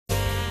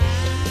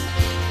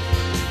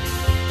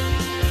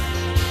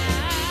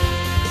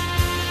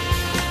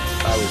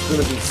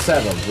going to be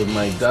settled with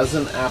my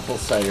dozen apple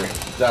cider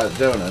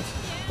donuts.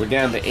 We're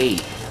down to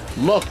 8.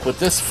 Look what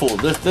this fool,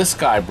 this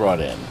guy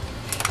brought in.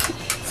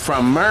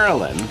 From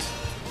Maryland,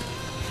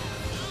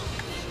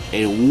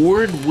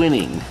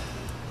 award-winning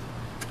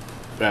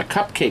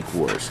Cupcake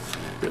Wars.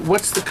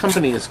 What's the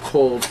company? It's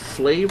called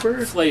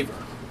Flavor? Flavor,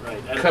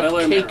 right.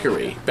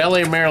 Cupcakery. Bel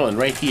Air, Maryland,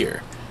 right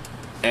here.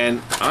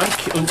 And I'm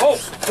kidding. Oh,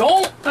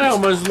 don't! I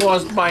almost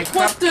lost my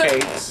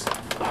cupcakes.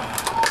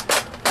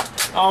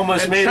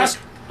 Almost made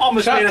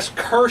us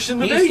curse in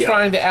the video. He's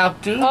trying to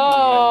outdo me.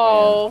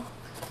 Oh.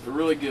 They're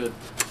really good.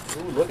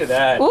 Ooh, look at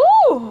that.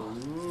 Ooh.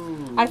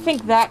 I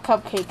think that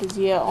cupcake is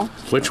you.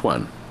 Which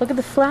one? Look at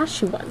the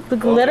flashy one. The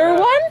glitter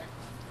one?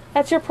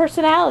 That's your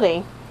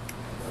personality.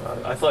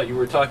 I thought you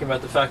were talking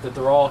about the fact that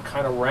they're all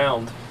kind of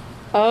round.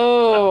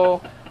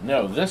 Oh.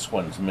 No, this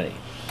one's me.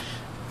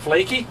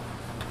 Flaky?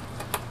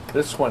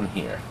 This one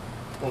here.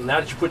 Well, now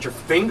that you put your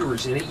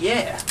fingers in it,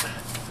 yeah.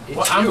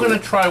 Well, I'm going to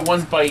try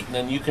one bite and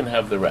then you can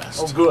have the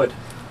rest. Oh, good.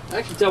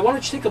 Actually, Dad, why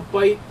don't you take a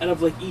bite out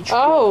of like each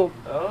Oh,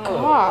 one?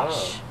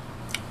 gosh.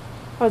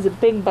 That was a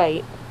big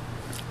bite.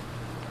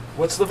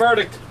 What's the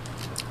verdict?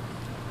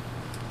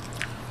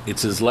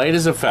 It's as light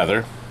as a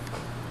feather.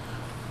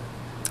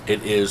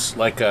 It is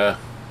like a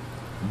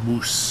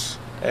mousse.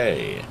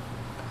 Hey.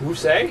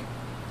 Mousse?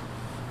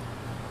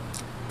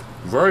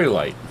 Very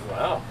light.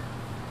 Wow.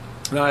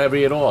 Not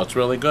heavy at all. It's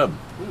really good.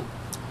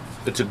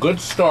 It's a good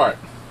start.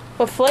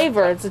 What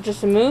flavor? Is it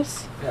just a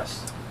mousse?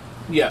 Yes.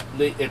 Yeah,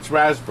 it's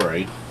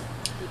raspberry,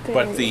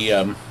 but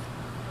the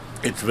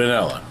it's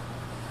vanilla.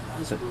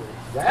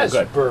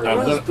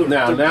 Raspberry. Good.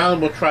 Now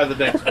we'll try the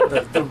next one.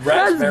 The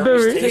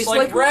raspberries taste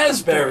like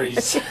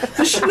raspberries.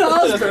 The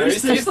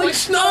schnozberries taste like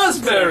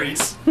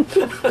schnozberries.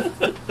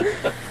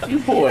 You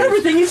boys.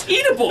 Everything is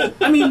eatable.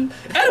 I mean,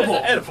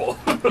 edible.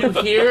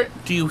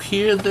 Do you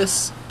hear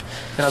this?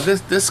 Now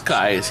this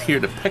guy is here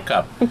to pick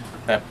up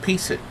that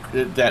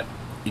that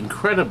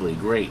incredibly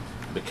great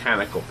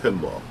mechanical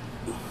pinball.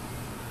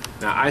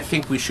 Now I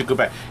think we should go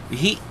back.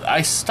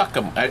 I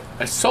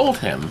sold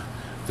him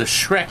the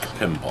Shrek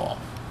pinball,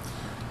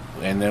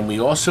 and then we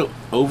also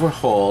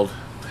overhauled.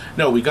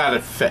 No, we got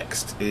it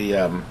fixed. The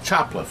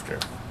choplifter.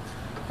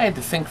 I had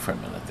to think for a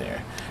minute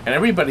there, and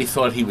everybody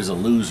thought he was a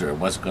loser and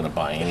wasn't going to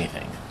buy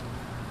anything,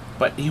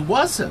 but he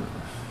wasn't.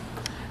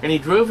 And he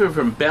drove here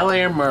from Bel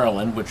Air,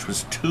 Maryland, which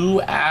was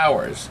 2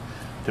 hours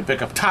to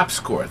pick up Top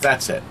Score.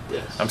 That's it.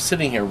 Yes. I'm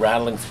sitting here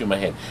rattling through my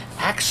head.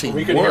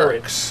 Actually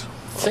works.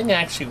 Thing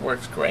actually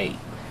works great.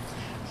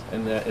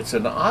 And it's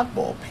an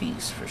oddball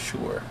piece for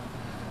sure.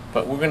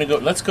 But we're going to go,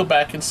 let's go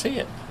back and see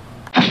it.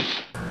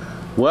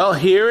 Well,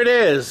 here it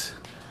is.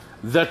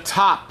 The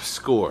Top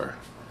Score.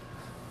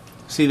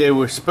 See, they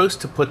were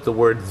supposed to put the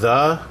word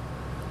 "the,"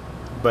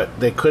 but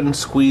they couldn't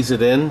squeeze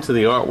it into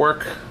the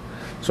artwork.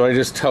 So I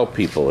just tell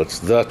people it's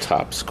the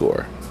Top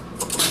Score.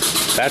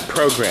 That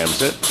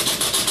programs it.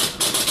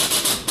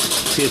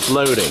 See, it's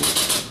loading.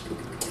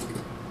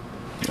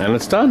 And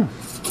it's done.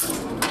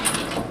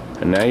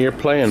 And now you're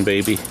playing,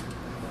 baby.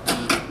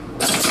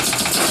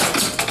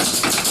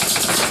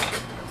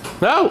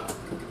 No!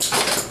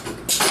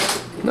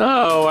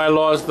 No, I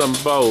lost them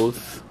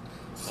both.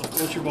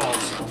 What's your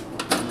balls?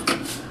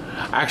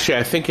 Actually,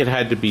 I think it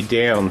had to be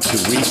down to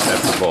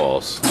reset the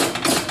balls.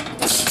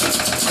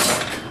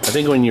 I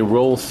think when you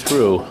roll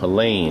through a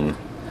lane,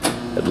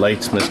 it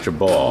lights Mr.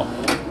 Ball.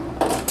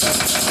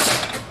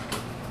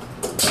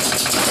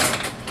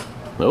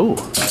 Oh.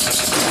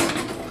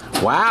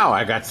 Wow,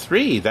 I got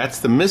 3. That's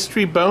the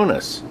mystery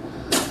bonus.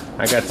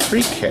 I got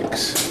 3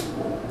 kicks.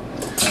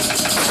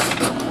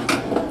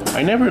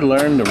 I never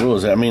learned the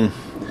rules. I mean,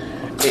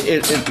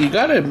 you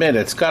gotta admit,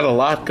 it's got a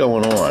lot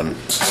going on.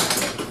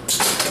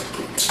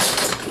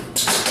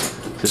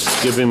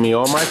 Just giving me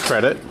all my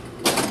credit.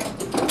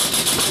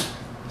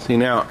 See,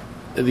 now,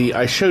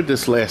 I showed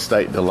this last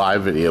night in the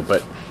live video,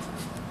 but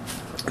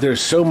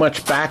there's so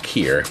much back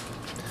here.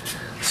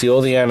 See,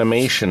 all the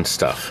animation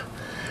stuff.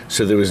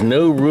 So there was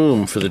no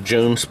room for the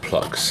Jones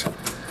plugs.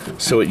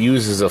 So it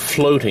uses a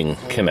floating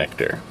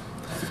connector.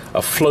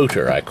 A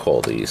floater, I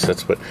call these.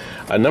 That's what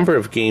a number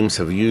of games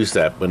have used,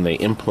 that when they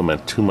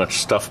implement too much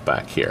stuff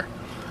back here.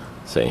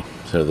 See,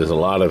 so there's a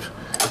lot of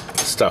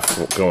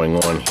stuff going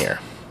on here.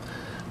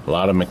 A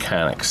lot of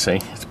mechanics.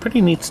 See, it's pretty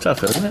neat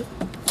stuff, isn't it?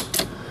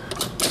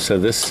 So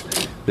this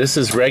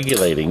is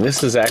regulating.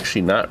 This is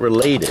actually not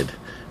related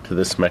to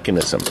this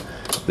mechanism.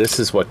 This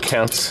is what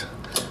counts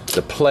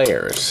the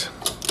players.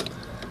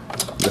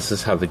 This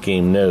is how the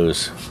game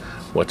knows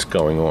what's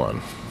going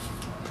on.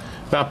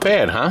 Not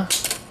bad, huh?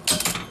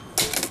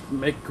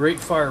 Make great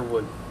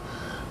firewood.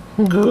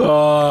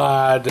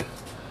 God.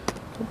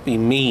 Don't be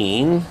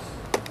mean.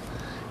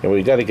 And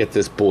we got to get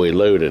this boy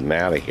loaded and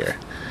out of here.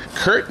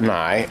 Kurt and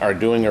I are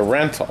doing a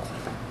rental.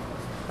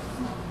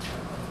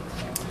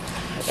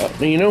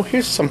 You know,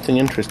 here's something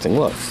interesting.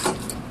 Look.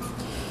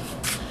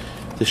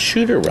 The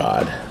shooter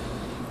rod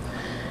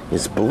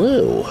is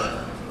blue.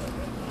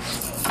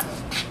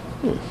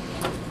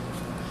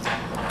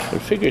 I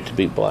figured it to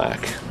be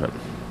black. But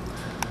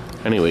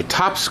anyway,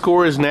 Top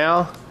Score is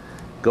now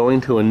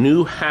going to a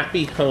new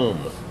happy home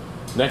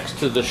next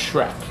to the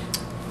Shrek.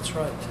 That's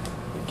right.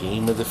 The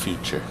game of the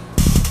future.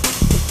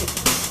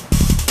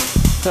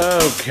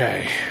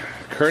 Okay.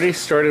 Curtis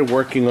started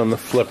working on the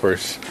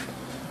flippers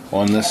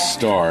on the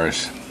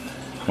stars.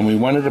 And we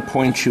wanted to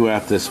point you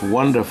out this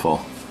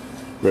wonderful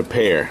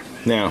repair.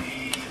 Now,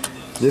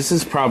 this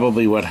is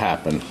probably what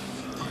happened.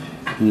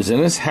 He was in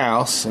his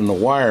house and the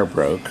wire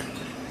broke.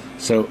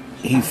 So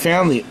he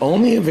found the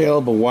only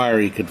available wire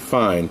he could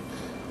find.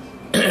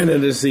 And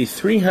it is the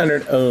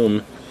 300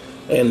 ohm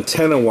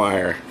antenna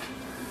wire.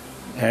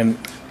 And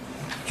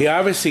he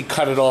obviously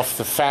cut it off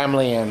the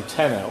family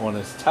antenna on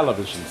his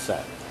television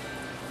set.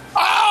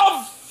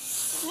 Oh,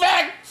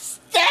 fix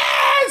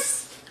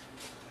this!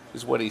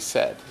 Is what he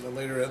said. And then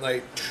later at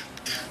night,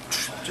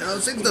 Channel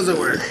 6 doesn't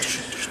work.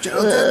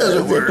 Channel 10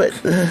 doesn't work.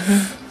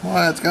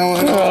 What's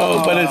going on?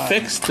 Oh, but it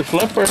fixed the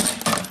flipper.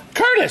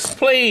 Curtis,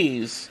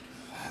 please.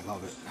 I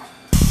love it.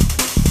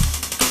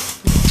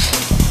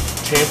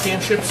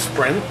 Championship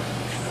Sprint.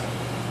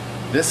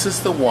 This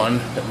is the one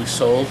that we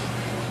sold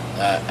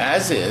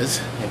as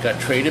is and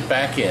got traded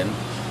back in,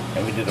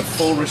 and we did a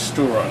full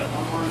restore on it.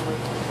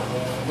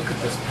 Look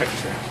at this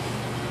picture.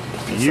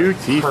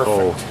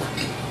 Beautiful.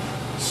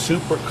 Perfect.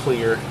 Super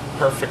clear,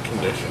 perfect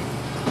condition.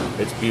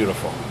 It's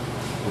beautiful.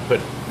 We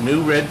put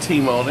new red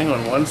T-molding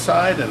on one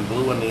side and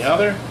blue on the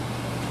other.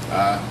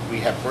 We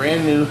have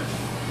brand new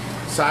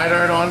side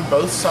art on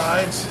both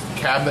sides. The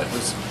cabinet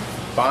was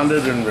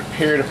bonded and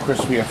repaired. Of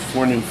course, we have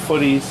 4 new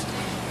footies.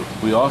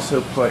 We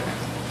also put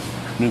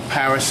new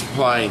power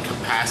supply and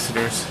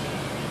capacitors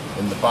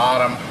in the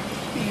bottom.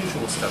 The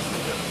usual stuff we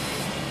do.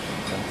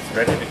 And it's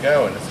ready to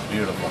go, and it's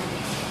beautiful.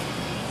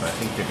 I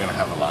think you're going to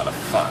have a lot of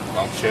fun,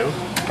 won't you?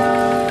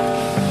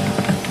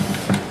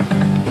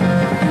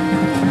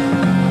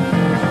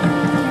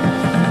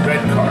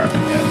 Red carb,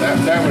 yeah,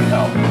 that would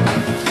help.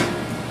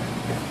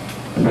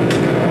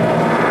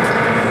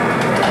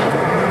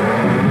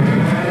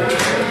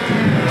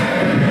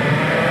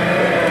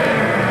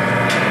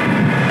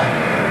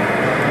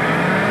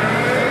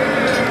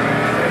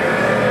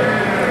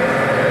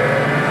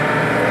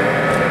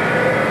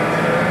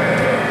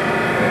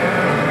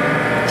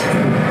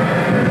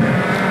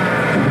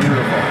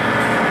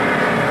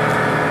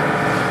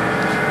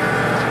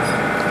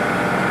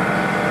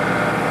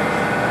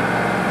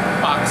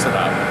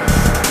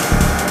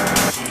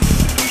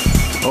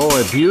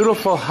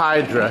 Beautiful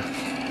Hydra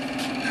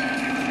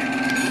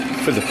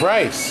for the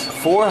price,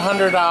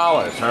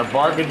 $400. Our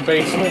bargain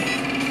basement.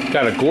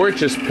 Got a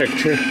gorgeous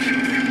picture.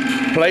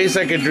 Plays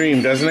like a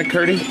dream, doesn't it,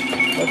 Curdy?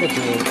 Like a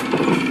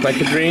dream. Like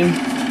a dream.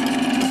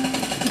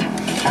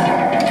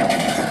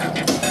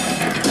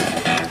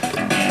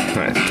 All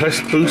right, push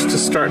boost to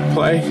start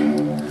play.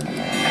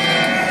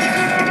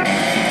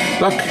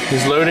 Look,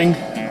 he's loading.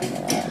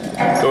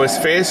 Go as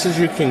fast as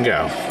you can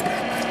go.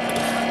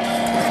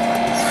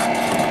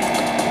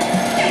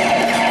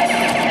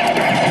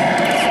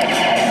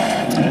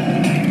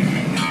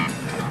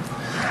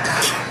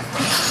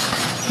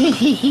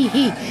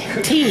 Tee-hee,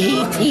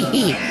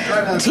 tee-hee.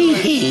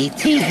 Tee-hee,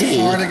 tee-hee.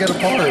 Hard to get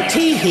apart.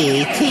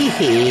 Tee-hee,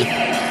 tee-hee.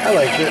 I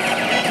liked it.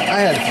 I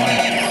had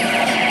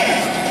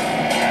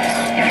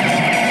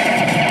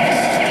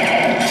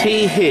fun.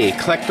 Tee-hee.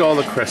 Collect all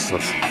the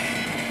crystals.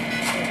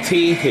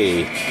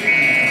 Tee-hee.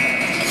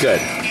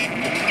 Good.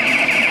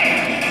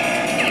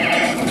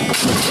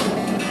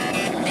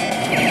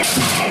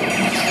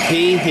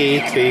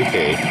 Tee-hee,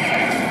 tee-hee.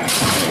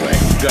 Anyway,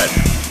 good.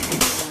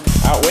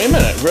 Wait a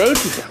minute,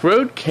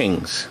 Road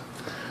Kings.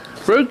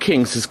 Road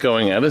Kings is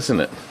going out,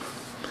 isn't it?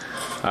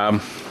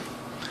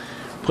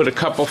 Put a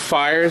couple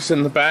fires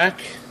in the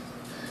back.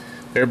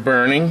 They're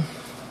burning.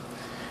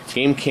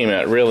 Game came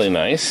out really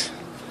nice.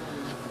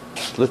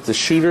 Lit the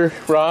shooter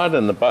rod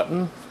and the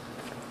button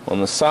on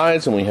the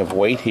sides, and we have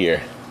white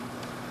here.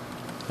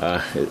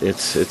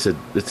 It's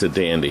a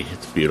dandy.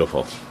 It's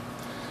beautiful.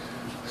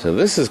 So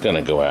this is going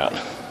to go out.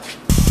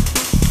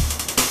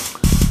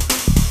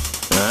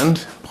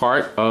 And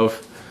part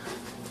of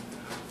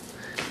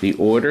the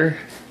order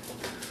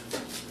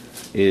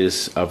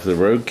is of the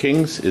Road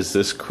Kings is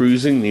this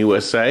Cruising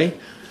USA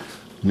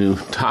new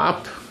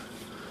top.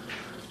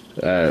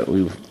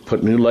 We've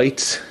put new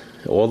lights.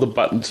 All the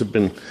buttons have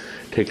been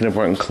taken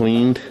apart and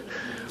cleaned.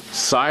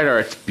 Side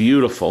art's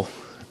beautiful.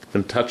 It's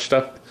been touched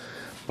up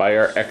by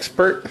our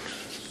expert.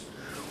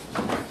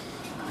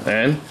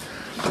 And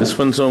this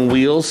one's on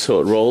wheels,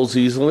 so it rolls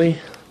easily.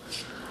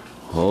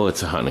 Oh,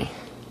 it's a honey.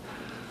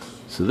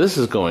 So this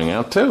is going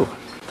out too.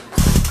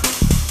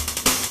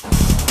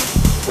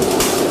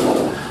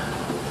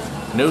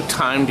 No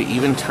time to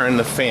even turn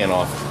the fan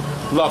off.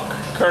 Look,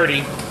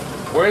 Curdy,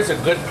 where's a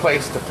good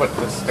place to put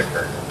the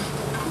sticker?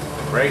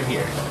 Right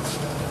here.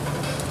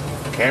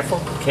 Careful,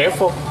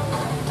 careful.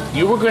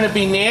 You were going to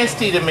be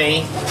nasty to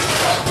me.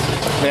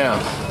 Now.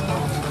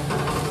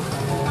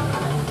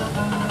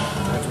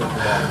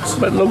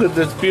 But look at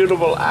this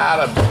beautiful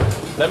atom.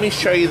 Let me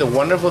show you the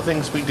wonderful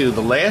things we do.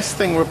 The last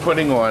thing we're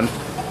putting on,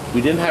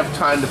 we didn't have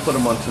time to put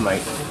them on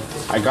tonight.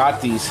 I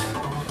got these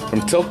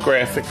from Tilt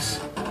Graphics.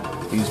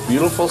 these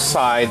beautiful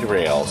side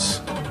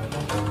rails.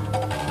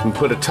 We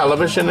put a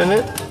television in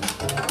it.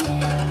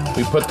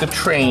 We put the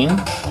train,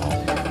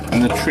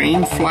 and the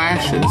train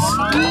flashes.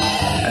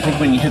 I think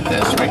when you hit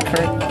this, right,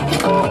 Kurt?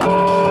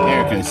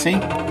 There, can you see?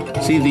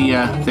 See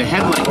the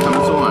headlight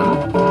comes on.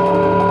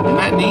 Isn't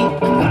that neat?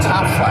 And the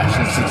top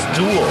flashes. It's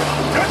dual.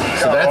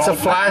 So that's a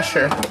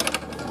flasher,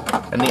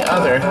 and the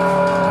other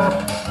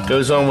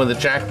goes on with the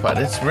jackpot.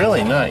 It's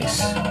really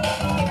nice.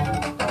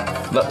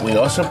 Look, we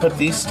also put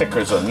these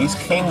stickers on. These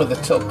came with the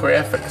Tilt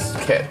Graphics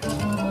kit.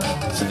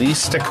 So these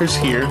stickers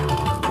here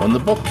on the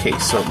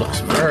bookcase, so it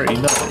looks very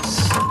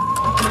nice.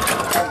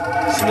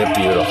 Isn't it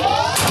beautiful?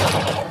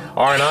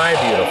 Aren't I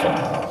beautiful?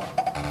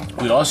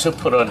 We also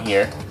put on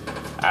here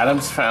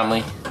Addams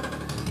Family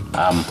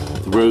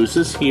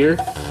roses here.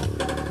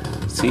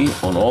 See,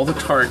 on all the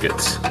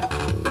targets.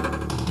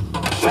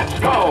 Let's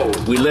go!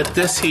 We lit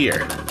this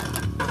here.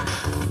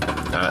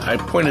 I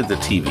pointed the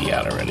TV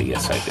out already,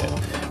 yes I did.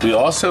 We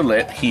also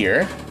lit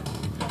here,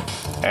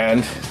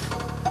 and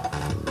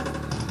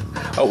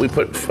oh, we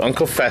put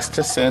Uncle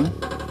Festus in,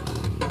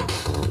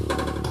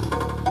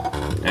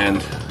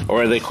 and,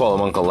 or they call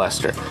him Uncle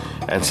Lester.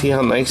 And see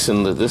how nice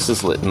and this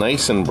is lit,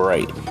 nice and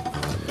bright.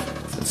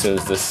 And so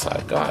is this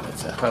side. God,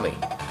 it's a honey.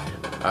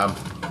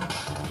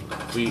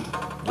 We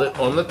lit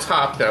on the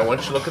top. Now I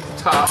want you to look at the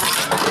top.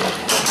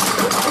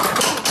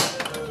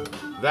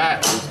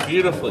 That is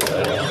beautifully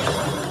lit.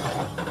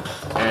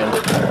 And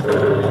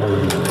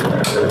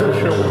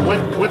sure,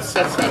 what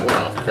sets that one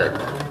off, Kurt?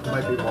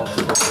 Might be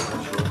multiple.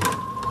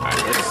 All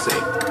right, let's see.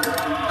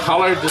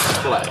 Color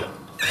display.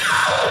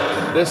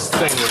 This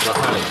thing is a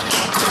honey.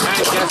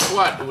 And guess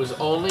what? It was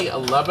only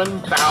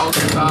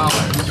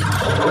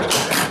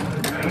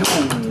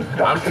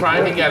 $11,000. I'm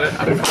trying to get it.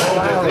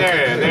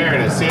 There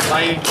it is. See it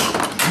lighting?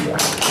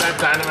 That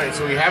dynamite.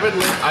 So we have it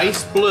lit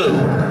ice blue,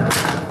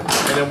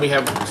 and then we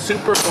have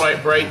super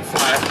bright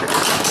flashers.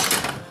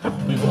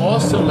 We've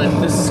also lit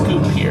this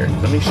scoop here.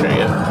 Let me show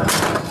you.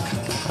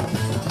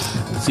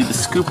 See the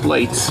scoop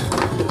lights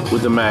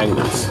with the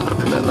magnets.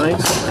 Isn't that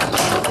nice?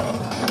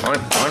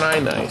 Aren't I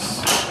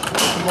nice?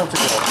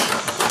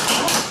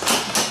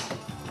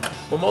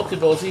 Well,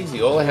 multi-ball's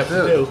easy. All I have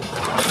to do is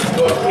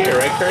go up here,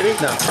 right, Curdy?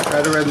 No,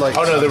 try the red light.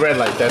 Oh, no, the red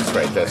light. That's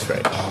right, that's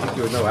right. I think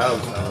you would know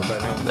Adam's by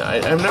now. No,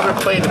 I've never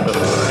played it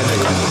before.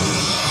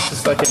 It's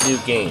just like a new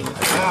game.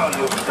 Now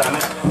you've done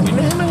it. Do you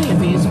know how many of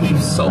these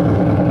we've sold?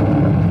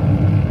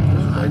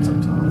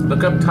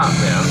 Look up top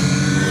now.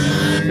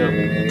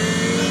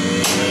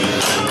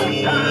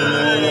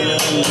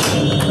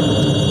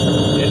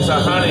 It's a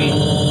honey.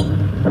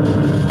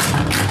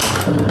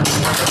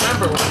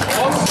 Remember,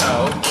 also,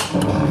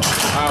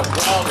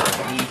 welder.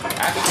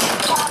 I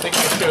think I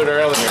showed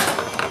earlier.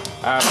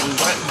 We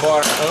went and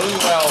bought our own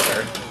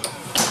welder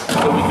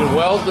so we can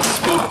weld the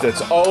scoop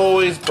that's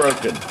always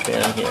broken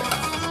down here.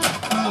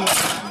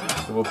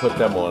 So we'll put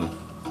them on.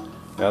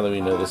 Now that we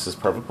know this is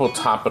perfect, we'll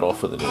top it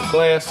off with a new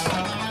glass.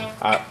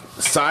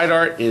 Side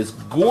art is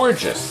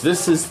gorgeous.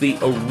 This is the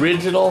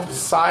original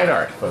side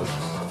art, folks.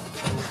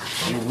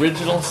 The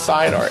original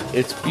side art.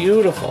 It's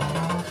beautiful.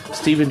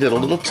 Steven did a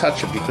little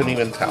touch-up, you couldn't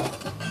even tell.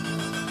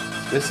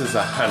 This is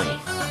a honey.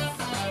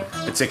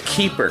 It's a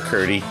keeper,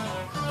 Curdy.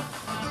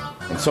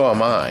 And so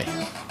am I.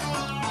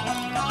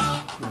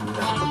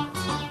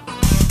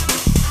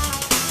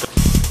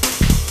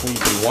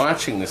 We've been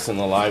watching this in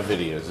the live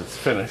videos. It's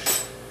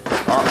finished.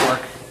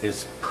 Artwork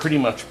is pretty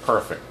much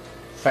perfect.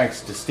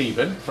 Thanks to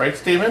Steven. Right,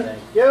 Steven?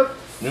 Yep.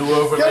 New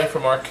overlay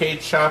from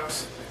Arcade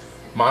Shops.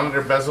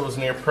 Monitor bezel is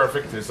near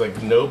perfect. There's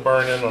like no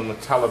burn-in on the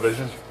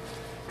television.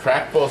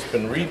 Trackball's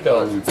been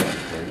rebuilt.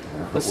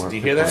 Listen, do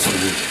you hear that?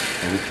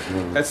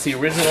 That's the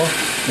original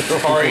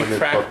Atari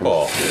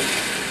trackball.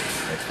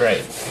 That's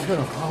right.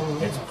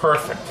 It's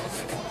perfect.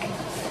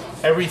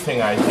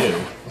 Everything I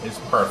do is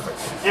perfect.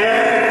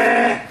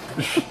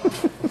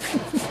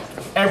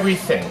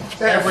 Everything.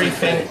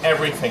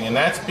 And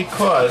that's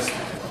because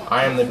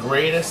I am the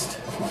greatest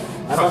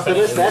company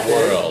in the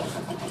world.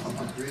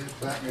 Greatest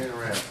Batman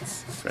around.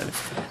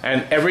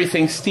 And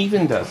everything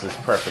Steven does is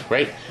perfect,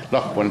 right?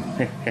 Look, when...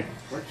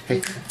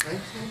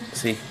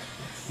 See,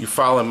 you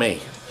follow me.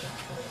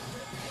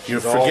 You're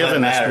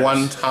forgiven this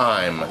one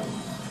time.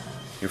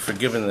 You're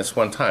forgiven this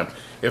one time.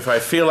 If I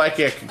feel like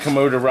I can come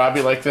over to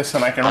Robbie like this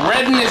and I can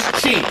redden his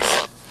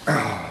cheeks.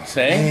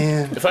 See?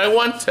 If I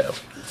want to.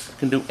 I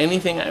can do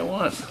anything I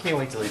want. I can't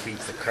wait till he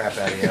beats the crap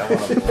out of you. I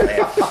want to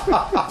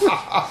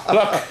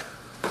laugh.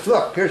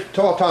 Look, here's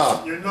Tall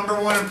Tom. Your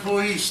 #1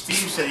 employee,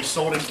 Steve, said he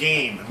sold a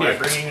game. Am I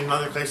bringing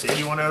another place that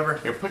you want over?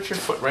 Here, put your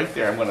foot right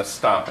there. I'm going to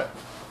stomp it.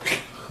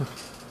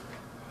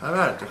 How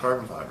about it? The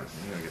carbon fiber.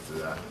 You're going to get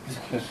through that.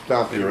 Just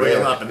stomp You're your way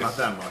ass. up and not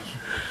that much.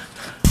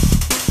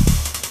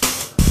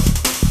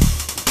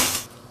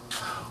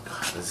 Oh,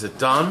 God. Is it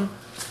done?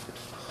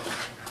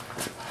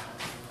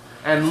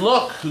 And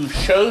look who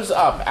shows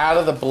up out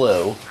of the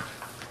blue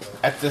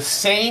at the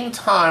same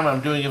time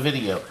I'm doing a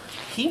video.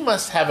 He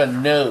must have a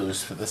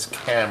nose for this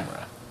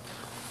camera.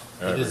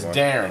 It is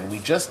Darren. We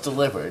just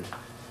delivered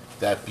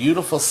that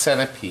beautiful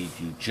centipede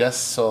you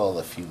just saw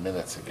a few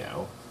minutes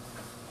ago.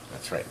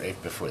 That's right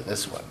before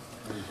this one.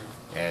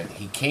 And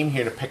he came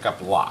here to pick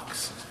up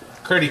locks.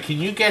 Curdy, can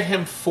you get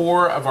him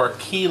 4 of our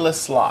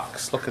keyless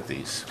locks? Look at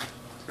these.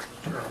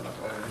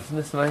 Isn't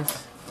this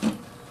nice?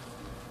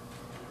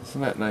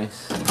 Isn't that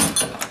nice?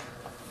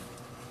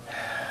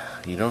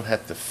 You don't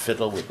have to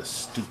fiddle with the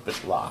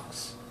stupid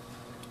locks.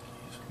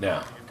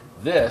 Now,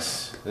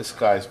 this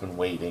guy's been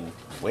waiting.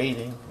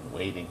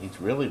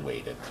 He's really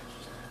waited.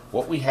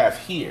 What we have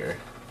here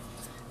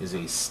is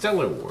a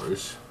Stellar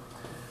Wars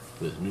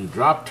with new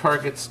drop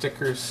target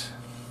stickers,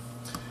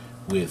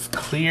 with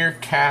clear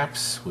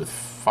caps, with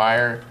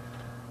fire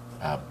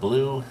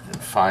blue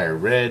and fire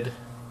red.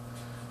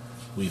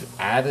 We've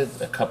added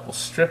a couple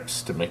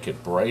strips to make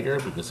it brighter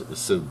because it was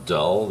so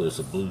dull. There's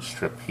a blue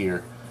strip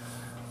here.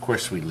 Of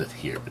course, we lit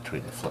here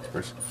between the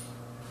flippers.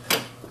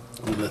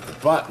 We lit the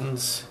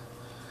buttons,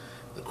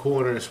 the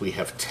corners. We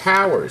have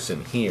towers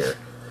in here.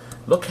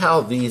 Look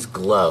how these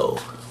glow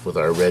with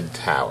our red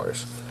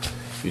towers.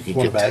 You can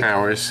get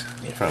towers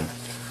from,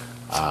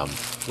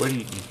 where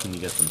can you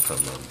get them from?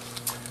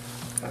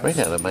 Right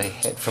out of my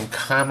head, from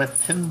Comet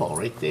Pinball,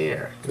 right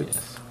there. Good.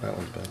 Yes. That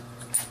one's bad.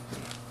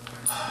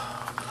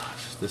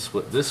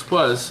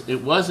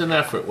 It was an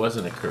effort,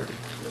 wasn't it, Curdy?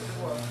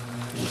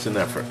 It was an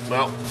effort.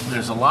 Well,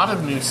 there's a lot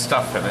of new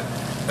stuff in it.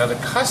 Now, the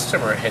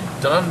customer had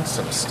done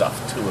some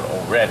stuff to it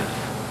already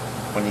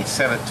when he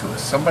sent it to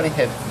us. Somebody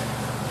had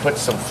put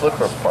some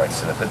flipper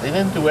parts in it, but they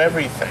didn't do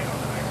everything.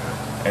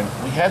 And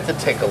we had to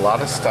take a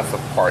lot of stuff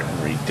apart and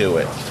redo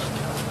it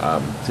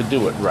to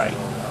do it right.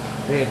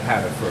 They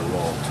had it for a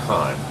long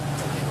time.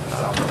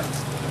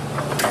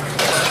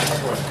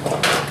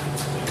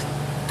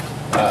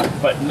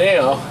 But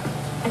now,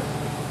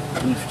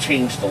 we've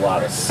changed a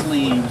lot of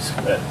sleeves.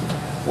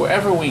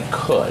 Wherever we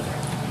could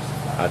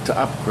to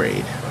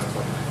upgrade,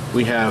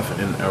 we have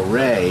an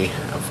array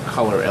of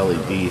color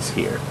LEDs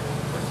here.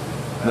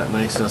 Isn't that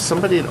nice? Now,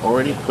 somebody had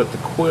already put the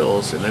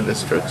coils and then the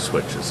stroke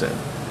switches in.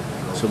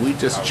 So we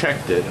just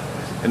checked it,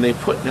 and they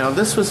put, now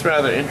this was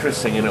rather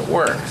interesting, and it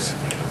works.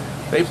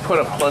 They put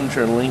a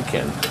plunger link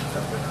in.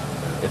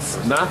 It's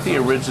not the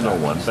original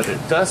one, but it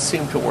does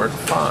seem to work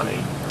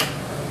fine.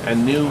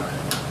 And new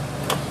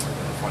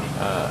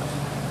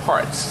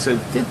parts. So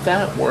did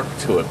that work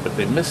to it, but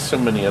they missed so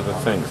many other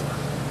things,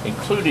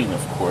 including,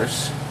 of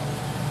course,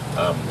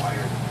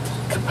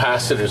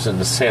 capacitors in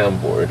the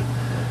soundboard.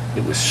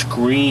 It was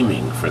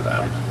screaming for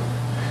them.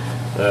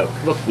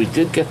 Look, we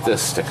did get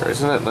this sticker.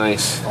 Isn't that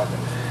nice?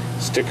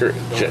 Sticker,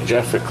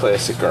 Jeffrey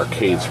Classic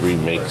Arcades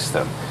remakes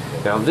them.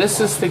 Now, this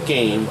is the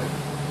game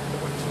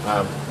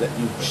that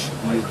you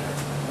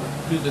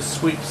do the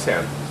sweep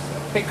sound.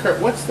 Hey, Kurt,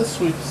 what's the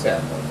sweep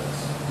sound on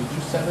this? Did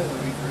you set it?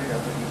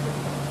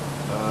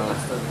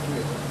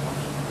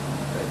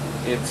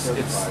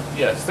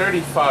 It's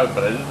 35,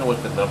 but I didn't know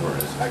what the number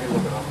is. I can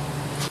look it up.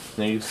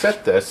 Now, you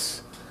set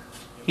this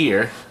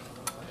here.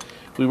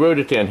 We wrote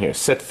it down here.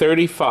 Set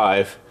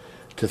 35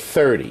 to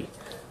 30.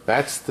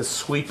 That's the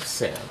sweep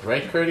sound,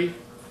 right, Curdy?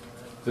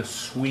 The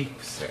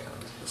sweep sound.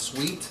 The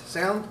sweet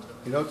sound?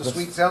 You know what the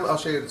sweet sound? I'll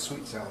show you the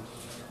sweet sound.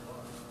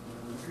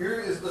 Here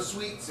is the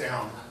sweet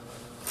sound.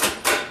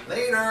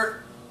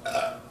 Later.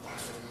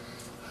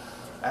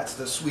 That's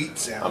the sweet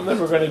sound. I'm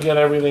never going to get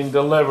everything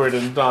delivered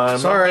in time.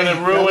 Sorry,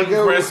 I'm going to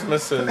ruin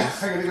Christmases.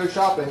 I'm going to go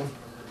shopping.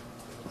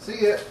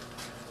 See ya.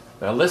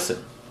 Now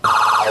listen.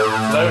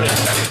 Loading.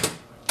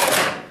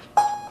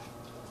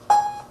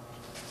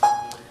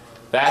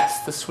 That's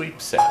the sweep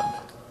sound.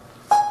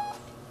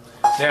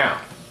 Now,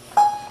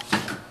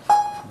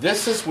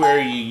 this is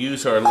where you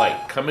use our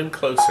light. Come in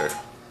closer.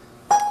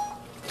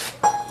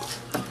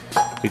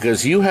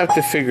 Because you have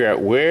to figure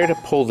out where to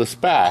pull this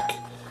back.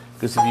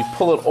 Because if you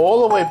pull it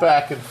all the way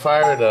back and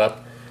fire it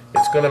up,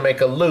 it's going to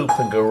make a loop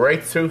and go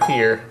right through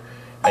here,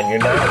 and you're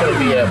not going to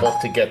be able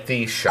to get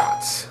these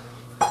shots.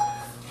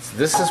 So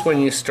this is when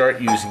you start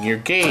using your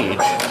gauge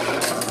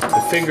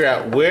to figure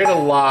out where to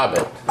lob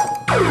it.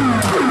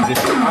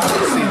 Because you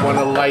obviously want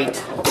to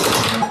light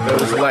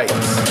those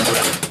lights.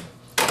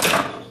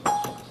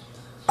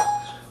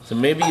 So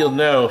maybe you'll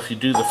know if you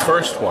do the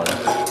first one.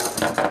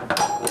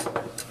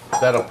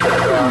 That'll put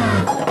it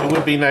on. It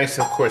would be nice,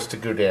 of course, to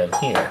go down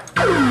here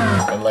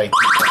and light.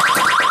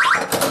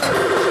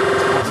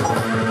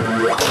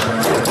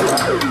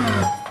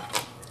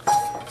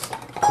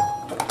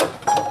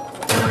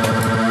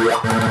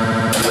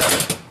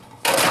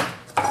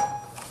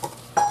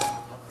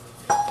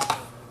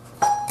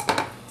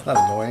 Not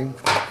annoying.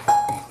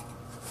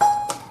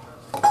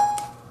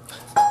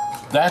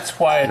 That's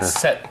why it's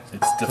set.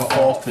 It's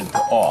defaulted to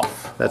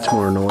off. That's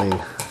more annoying.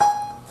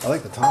 I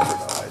like the topper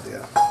though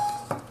idea.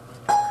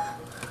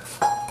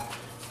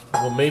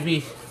 Well,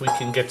 maybe we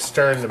can get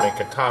Stern to make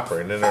a topper,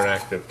 an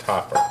interactive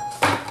topper.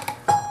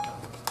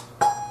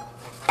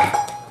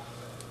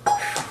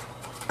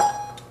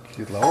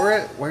 Can you lower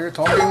it while you're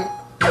talking?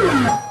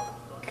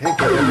 Can't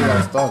get anything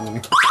else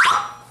done.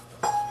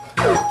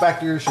 Back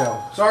to your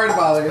show. Sorry to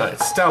bother you.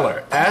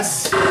 Stellar.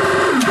 S-T.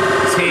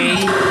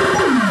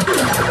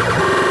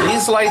 These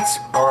These lights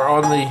are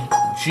on the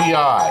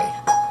GI.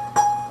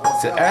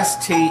 It's the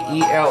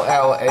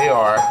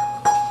STELLAR.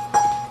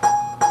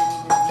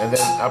 And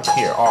then up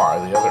here, R,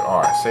 the other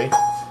R, see?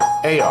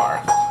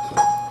 AR.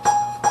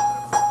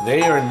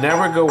 They are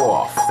never go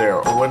off. They're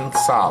one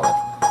solid.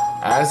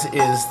 As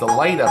is the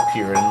light up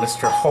here in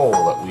Mr.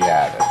 Hole that we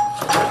added.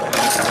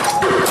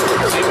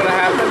 See what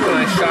happened when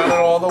I shot it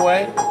all the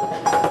way?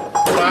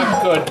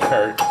 Not good,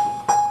 Kurt.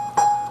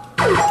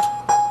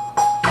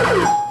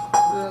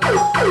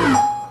 Put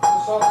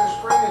a saltfish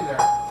spring in there.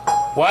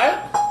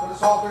 What? Put a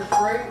saltfish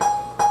spring.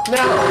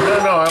 No.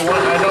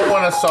 I don't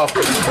want a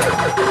saltfish spring.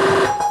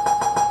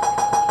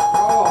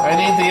 I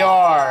need the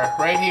R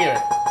right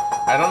here.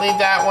 I don't need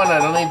that one. I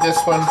don't need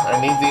this one. I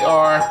need the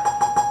R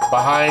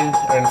behind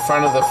or in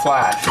front of the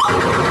flash.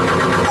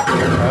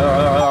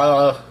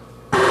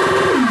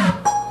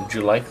 Did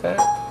you like that?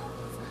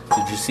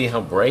 Did you see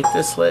how bright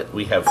this lit?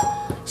 We have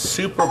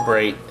super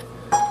bright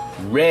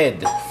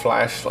red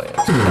flash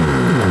lamps.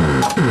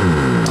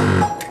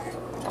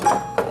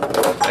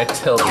 I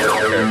tilt it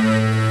here.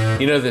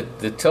 You know that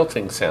the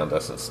tilting sound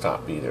doesn't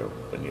stop either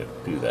when you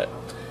do that.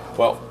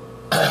 Well,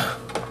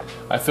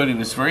 I thought he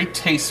was very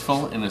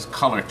tasteful in his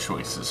color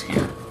choices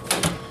here.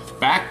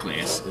 Back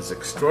glass is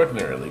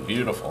extraordinarily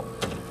beautiful.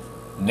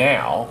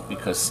 Now,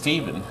 because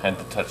Steven had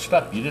to touch it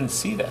up, you didn't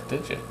see that,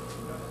 did you?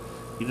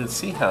 You didn't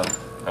see how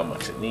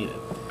much it needed.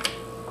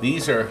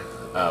 These are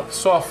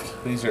soft.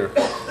 These are.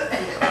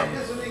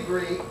 Isn't he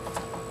great?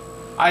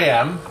 I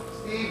am.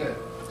 Steven.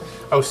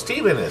 Oh,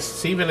 Steven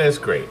is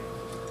great.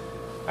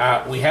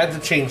 We had to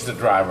change the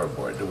driver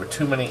board. There were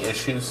too many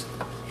issues,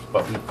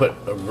 but we put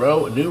a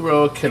new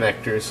row of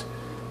connectors,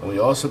 and we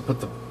also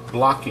put the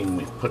blocking.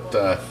 We put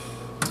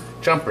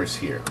jumpers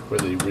here where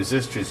the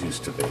resistors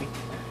used to be.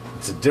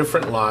 It's a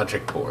different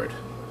logic board.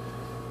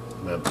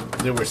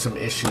 There were some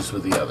issues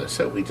with the other,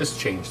 so we just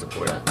changed the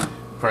board out.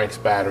 Frank's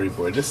battery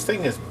board. This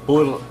thing is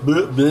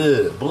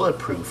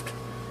bulletproofed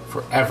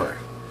forever,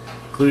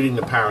 including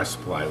the power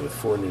supply with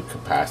 4 new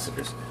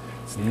capacitors.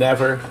 It's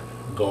never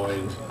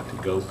going to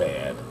go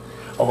bad.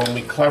 Oh, when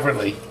we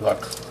cleverly,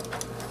 look,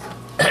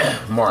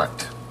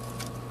 marked.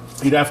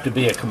 You'd have to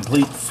be a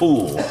complete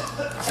fool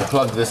to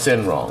plug this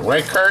in wrong.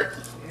 Right, Kurt?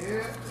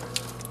 Yeah.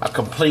 A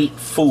complete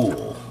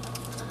fool.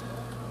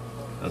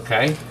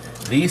 Okay?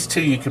 These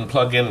two you can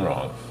plug in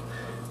wrong.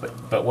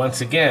 But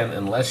once again,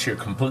 unless you're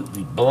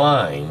completely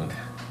blind,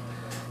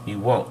 you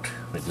won't.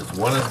 Because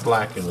one is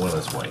black and one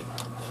is white.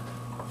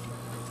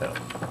 So,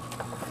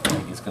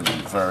 he's going to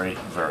be very,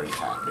 very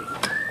happy.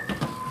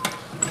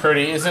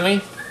 Pretty, isn't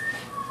he?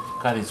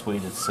 God, he's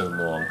waited so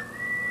long.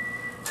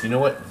 You know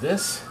what?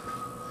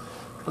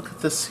 Look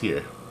at this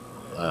here,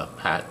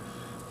 Pat.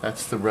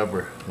 That's the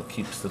rubber that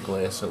keeps the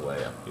glass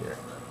away up here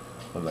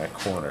on that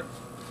corner.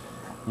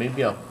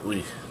 Maybe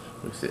we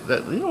see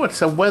that. You know what?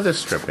 It's a weather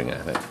stripping, I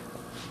think.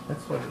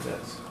 That's what it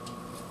is.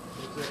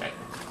 Okay.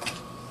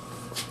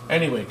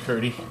 Anyway,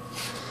 Curdy,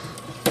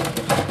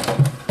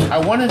 I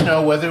want to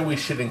know whether we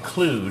should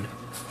include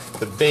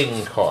the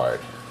Bing card.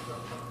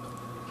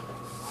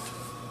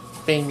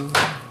 Bing,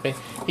 bing.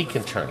 He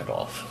can turn it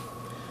off.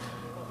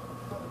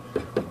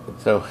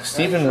 So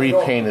Stephen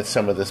repainted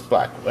some of this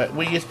black.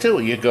 What you do,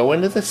 you go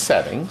into the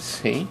settings,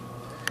 see?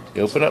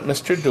 You open up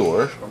Mr.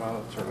 Door.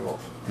 Turn it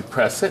off. You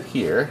press it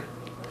here.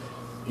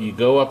 You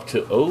go up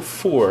to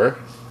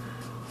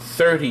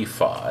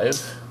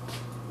 0435.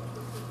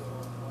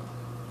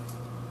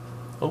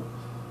 Oh,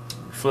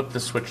 flip the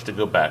switch to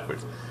go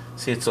backwards.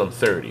 See, it's on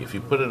 30. If you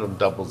put it on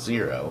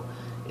 00,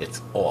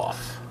 it's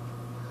off.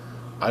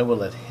 I will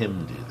let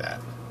him do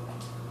that.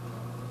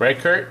 Right,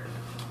 Kurt?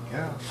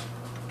 Yeah.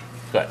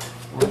 Good.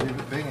 We'll leave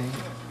it binging.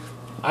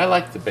 I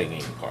like the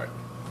binging part.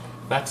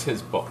 That's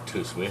his book,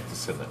 too, so we have to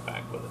send it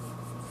back with it.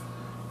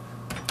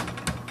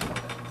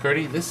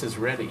 Curdy, this is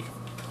ready.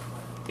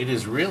 It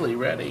is really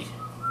ready.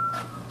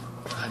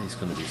 God, he's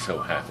going to be so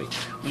happy.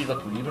 We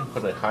even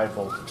put a high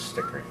voltage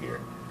sticker here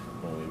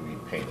when we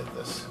repainted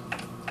this.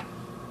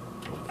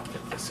 We'll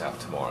get this out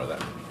tomorrow. That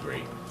would be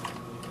great.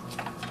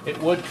 It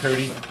would,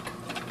 Curdy.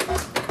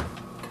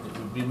 It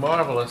would be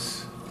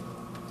marvelous.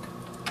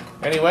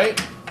 Anyway,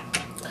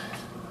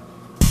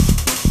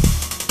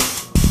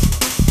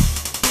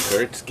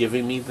 Kurt's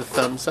giving me the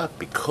thumbs up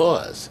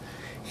because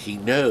he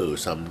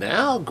knows I'm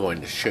now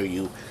going to show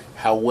you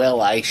how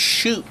well I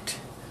shoot.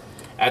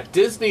 At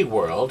Disney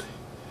World,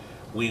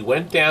 we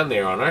went down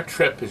there on our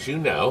trip, as you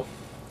know.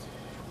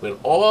 Went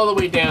all the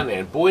way down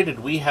there, and boy,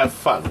 did we have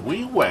fun.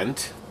 We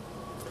went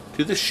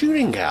to the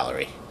shooting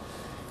gallery.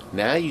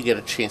 Now you get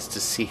a chance to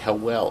see how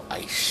well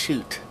I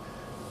shoot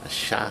a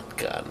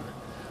shotgun.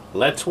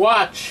 Let's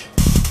watch.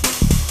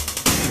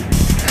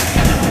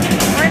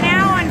 We're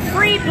now on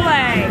free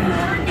play.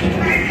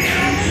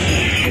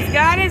 He's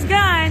got his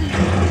gun.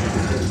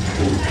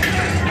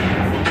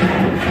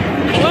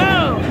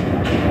 Whoa!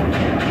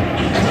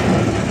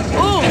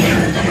 Ooh!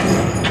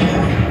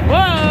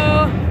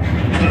 Whoa!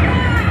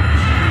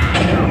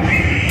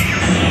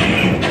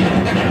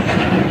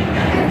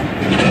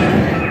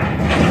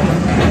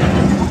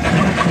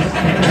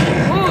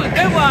 Ooh,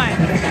 good one.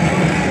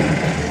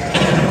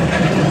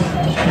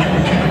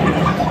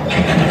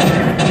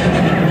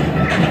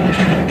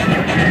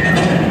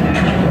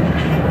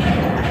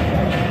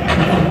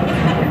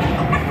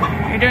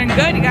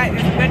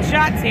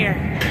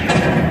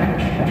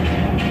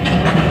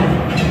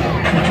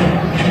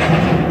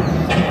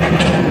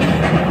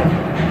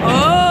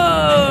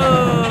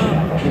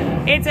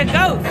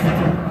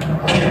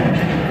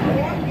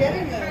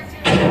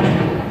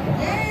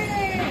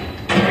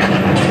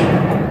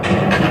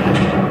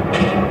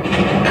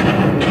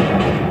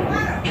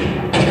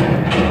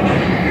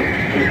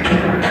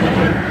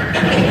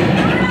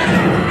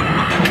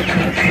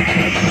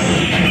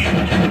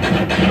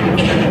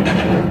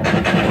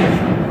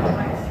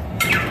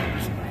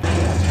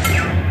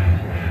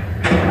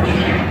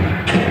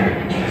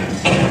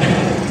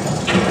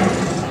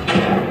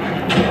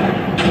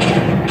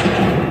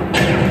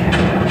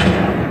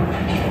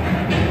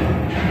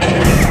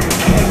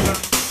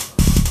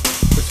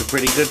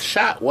 good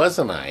shot,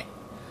 wasn't I?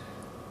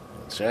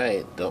 That's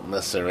right. Don't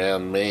mess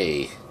around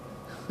me.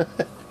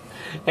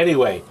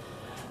 Anyway,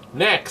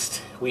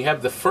 next we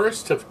have the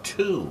first of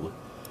 2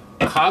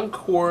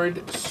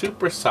 Concorde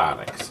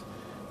Supersonics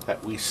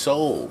that we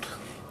sold.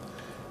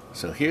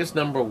 So here's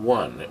number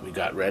 1 that we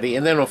got ready,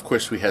 and then of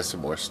course we have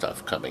some more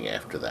stuff coming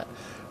after that.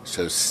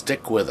 So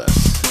stick with us.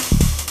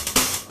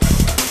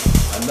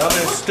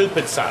 Another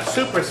supersonic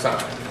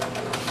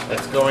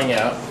that's going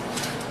out.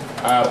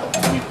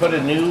 We put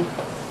a new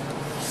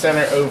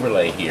center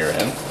overlay here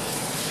in,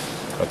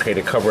 okay,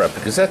 to cover up,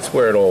 because that's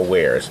where it all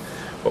wears.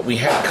 But we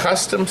had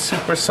custom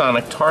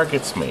supersonic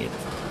targets made.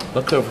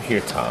 Look over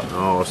here, Tom.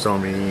 Oh, so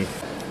many.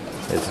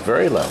 It's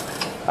very low.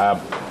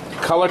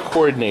 Color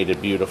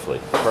coordinated beautifully.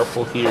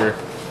 Purple here,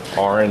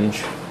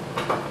 orange,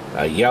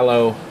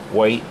 yellow,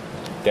 white.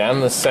 Down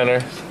the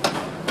center,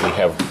 we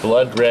have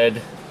blood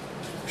red,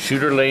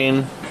 shooter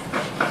lane,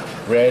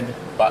 red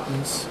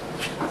buttons.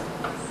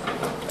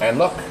 And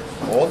look,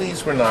 all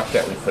these were knocked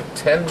out. We put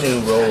 10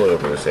 new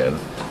rollovers in,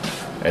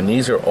 and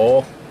these are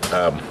all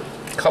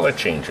color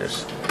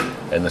changers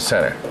in the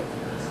center.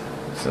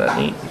 Isn't that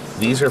neat?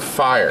 These are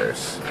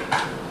fires.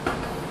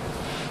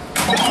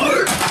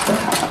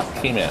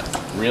 Came out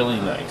really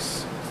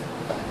nice.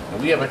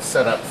 And we have it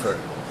set up for,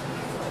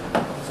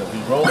 so if we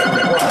roll through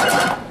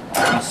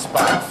 1, we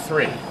spot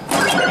 3,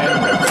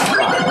 and we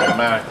spot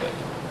automatically.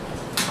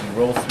 If we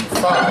roll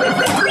through 5,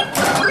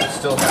 we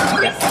still have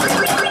to hit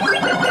 3.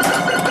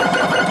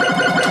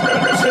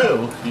 But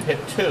 2, you hit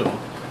 2,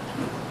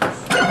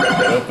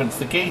 it opens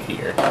the gate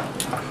here,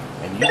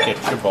 and you get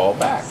your ball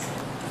back.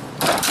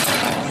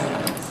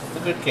 It's a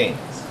good game.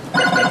 I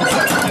just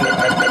have to do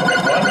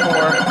one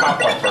more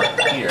pop-upper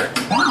here.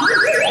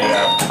 A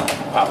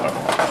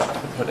pop-upper.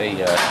 Put a,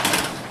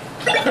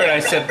 Kurt, I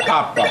said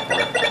pop-upper.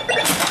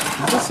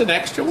 Is this an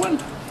extra one?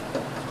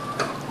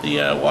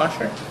 The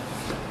washer?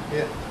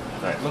 Yeah.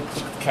 Alright, look at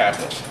the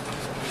cabinet.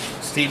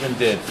 Stephen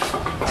did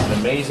an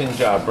amazing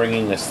job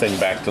bringing this thing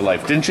back to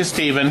life. Didn't you,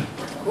 Stephen?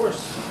 Of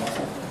course.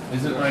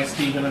 Isn't my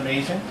Stephen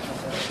amazing?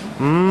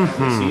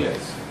 Mm-hmm. Yes, he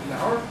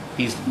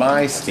is. He's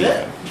my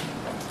Stephen.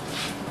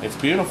 It's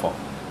beautiful.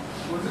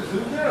 Was it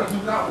who's there or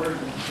who's not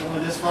working? It's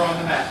only this far on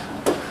the map.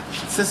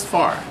 It's this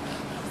far.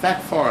 It's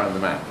that far on the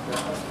map.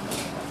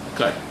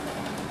 Good.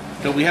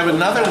 So we have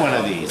another one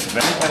of these. If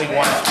anybody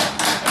wants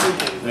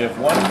one, we have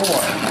one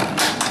more.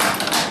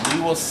 We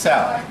will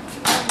sell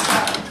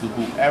to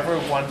whoever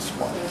wants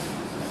one.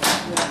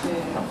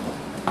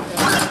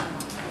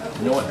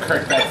 You know what,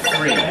 Kurt? That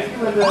 3.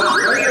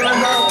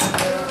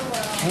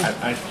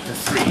 The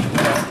 3. I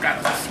forgot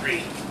the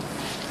 3.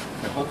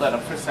 Now hold that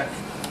up for a second.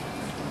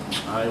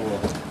 I will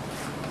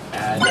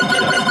add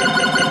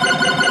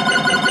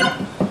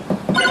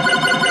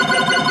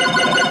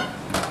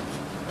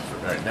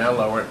Alright, now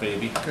lower it,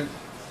 baby.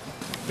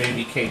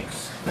 Baby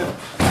cakes. There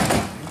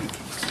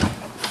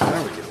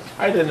we go.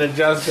 I didn't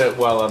adjust it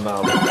well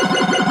enough.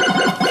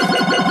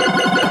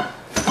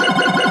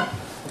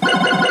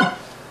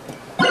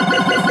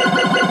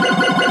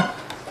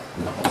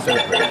 So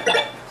great.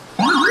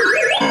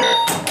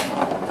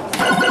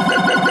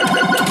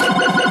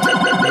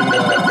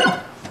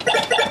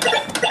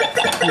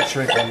 Heat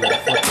shrink on the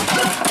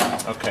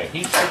flippers. Okay,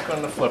 heat shrink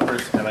on the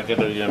flippers, and I get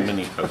a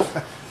mini post.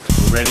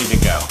 We're ready to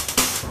go.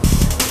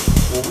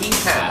 Well, we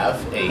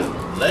have a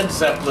Led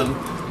Zeppelin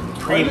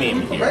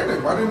premium here.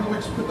 Why didn't we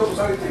just put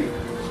double-sided tape?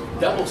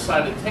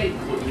 Double-sided tape,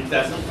 it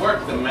doesn't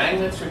work. The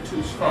magnets are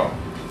too strong.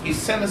 He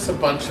sent us a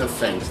bunch of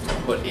things to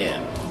put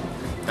in.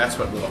 That's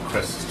what little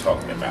Chris is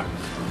talking about.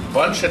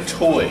 Bunch of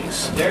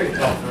toys. There you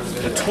go.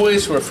 The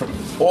toys were from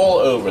all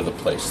over the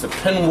place. The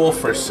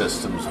Pinwolfer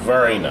system's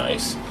very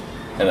nice,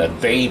 and a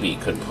baby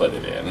could put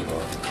it in.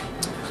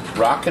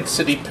 Rocket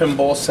City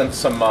Pinball sent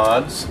some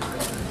mods.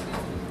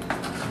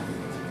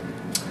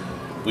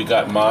 We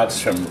got mods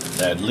from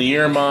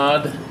Lear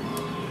Mod.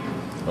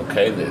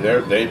 Okay,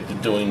 they've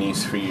been doing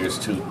these for years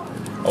too.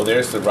 Oh,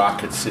 there's the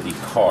Rocket City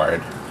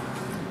card.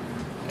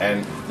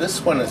 And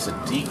this one is a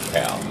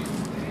decal.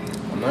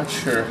 I'm not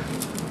sure.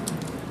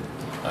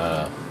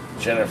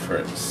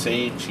 Jennifer,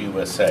 Sage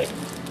USA.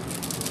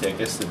 See, I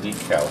guess the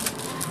decal.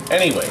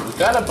 Anyway, we've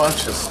got a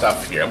bunch of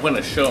stuff here. I'm going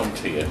to show them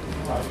to you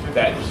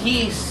that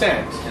he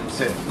sent and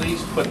said,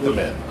 please put them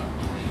in.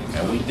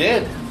 And we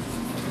did.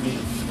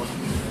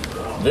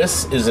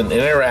 This is an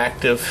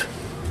interactive,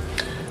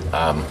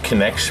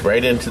 connects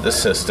right into the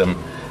system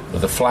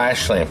with a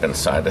flash lamp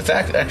inside. It's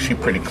actually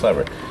pretty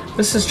clever.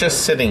 This is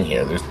just sitting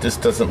here. This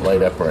doesn't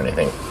light up or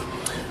anything.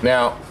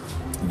 Now,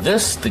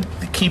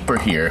 the keeper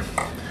here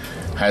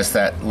has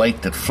that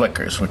light that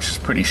flickers, which is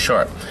pretty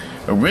sharp.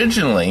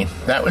 Originally,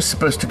 that was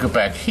supposed to go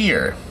back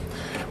here,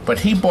 but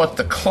he bought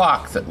the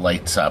clock that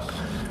lights up,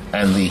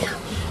 and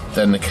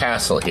then the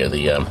castle here,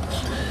 the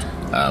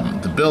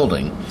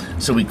building.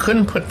 So we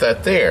couldn't put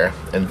that there,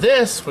 and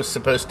this was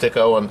supposed to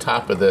go on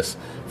top of this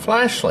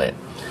flash lamp.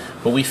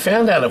 But we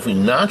found out if we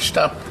notched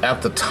up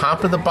at the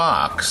top of the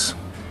box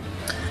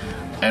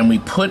and we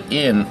put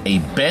in a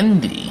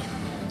bendy,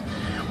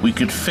 we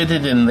could fit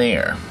it in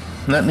there.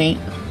 Isn't that neat?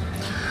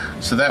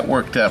 So that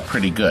worked out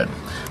pretty good.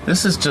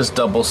 This is just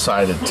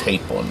double-sided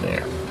tape on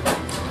there.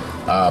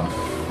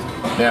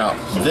 Now,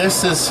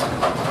 this is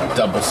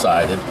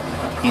double-sided.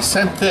 He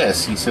sent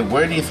this. He said,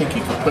 where do you think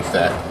you could put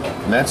that?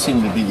 And that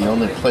seemed to be the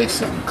only place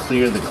that would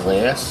clear the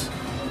glass.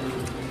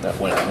 That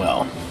went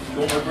well.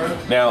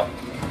 Now,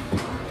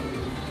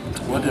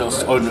 what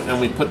else? Oh, and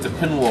we put the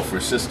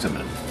pinwolfer system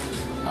in.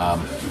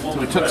 So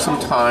we took some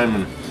time,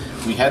 and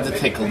we had to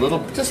take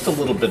just a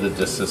little bit of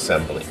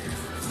disassembly.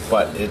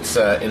 But it's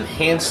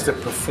enhanced the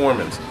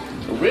performance.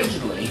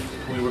 Originally,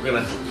 we were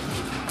going to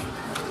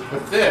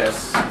put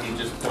this, he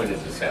just pointed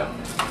this out,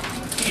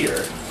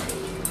 here.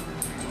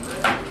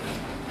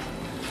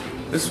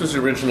 This was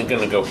originally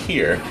going to go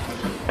here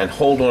and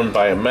hold on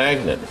by a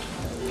magnet.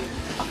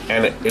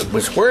 And it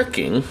was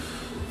working.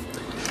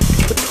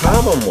 The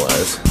problem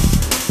was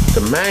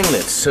the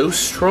magnet's so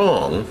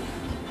strong,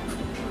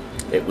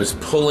 it was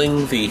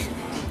pulling the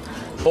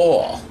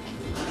ball.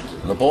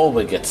 And the ball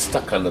would get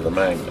stuck under the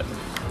magnet.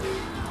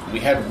 We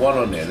had one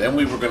on there. Then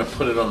we were going to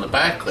put it on the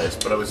back glass,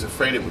 but I was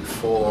afraid it would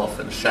fall off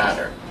and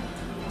shatter.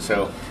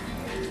 So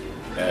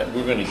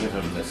we're going to give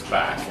him this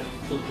back, and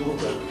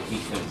he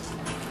can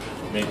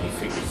maybe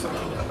figure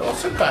something out. I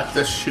also got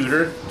this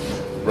shooter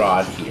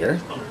rod here,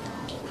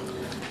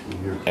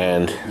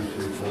 and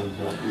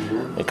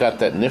it got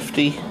that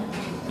nifty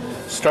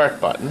start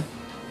button.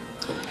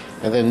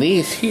 And then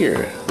these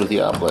here with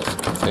the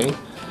obelisk, see,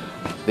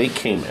 they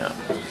came out.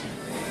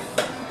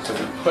 So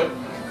we put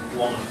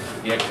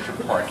the extra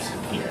parts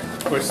in here.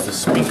 Of course, the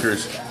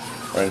speakers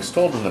are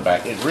installed in the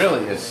back. It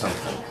really is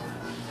something.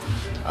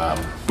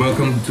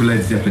 Welcome to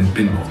Led Zeppelin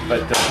Pinball.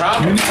 But the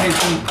problem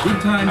Communication,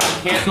 good times,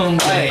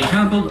 songs play.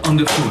 trampled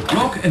underfoot,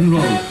 rock and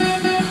roll. I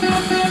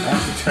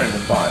have to turn the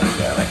volume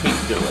down. I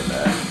hate doing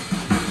that.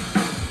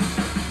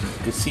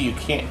 You can see you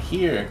can't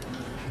hear,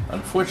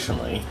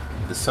 unfortunately,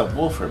 the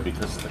subwoofer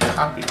because of the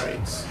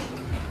copyrights.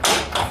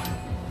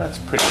 That's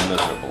pretty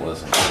miserable,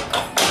 isn't it?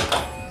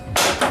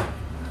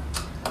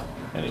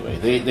 Anyway,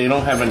 they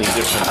don't have any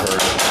different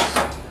versions.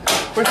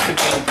 Of course, the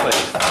gameplay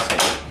is the same.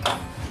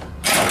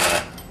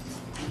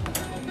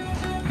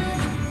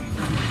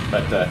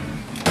 But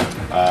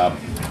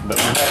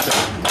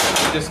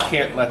we just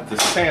can't let the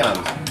sound.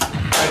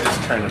 I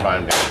just turn the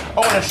volume down.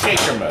 Oh, and a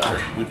shaker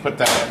motor. We put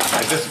that in.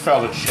 I just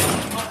felt it shake.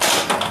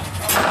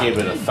 Gave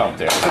it a thump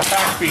there. It's a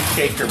factory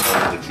shaker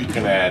motor that you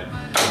can add.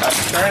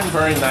 It's turned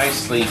very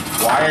nicely,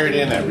 wired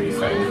in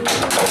everything.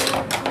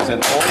 So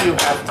all you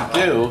have to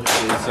do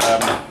is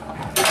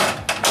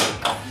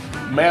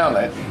mount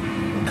it.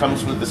 It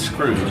comes with the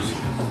screws.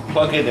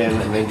 Plug it in,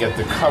 and then get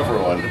the cover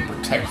on to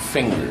protect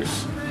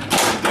fingers.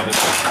 Get it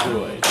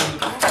destroyed.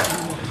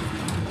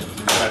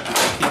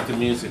 Keep the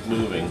music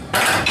moving.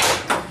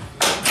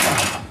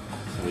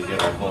 So we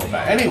get our ball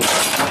back. Anyway,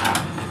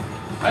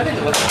 I think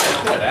it looks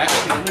pretty good.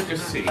 Actually, let me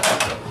just see.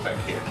 Back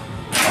here.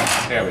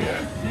 There we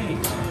are.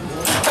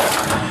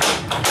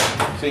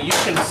 So you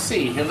can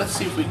see here. Let's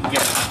see if we can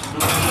get.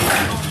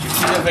 You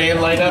see the van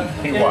light up?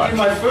 Here, watch.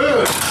 My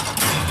food.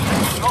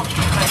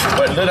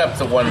 Well, it lit up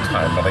the one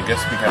time, but I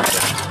guess we have to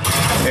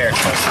air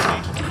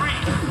custody.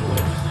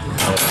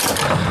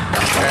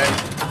 And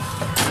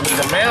with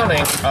the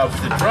mounting of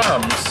the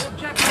drums,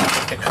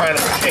 it kind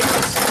of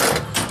shakes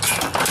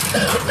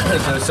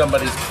as though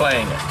somebody's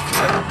playing it.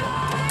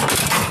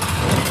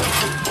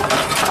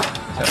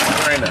 So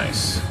very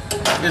nice,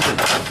 isn't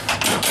it?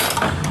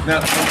 Now,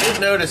 you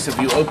did notice if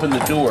you open the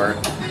door,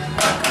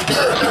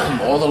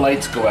 all the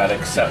lights go out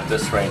except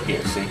this right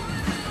here, see?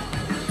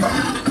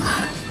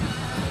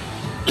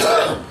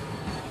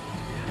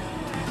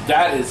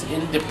 That is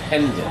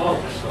independent.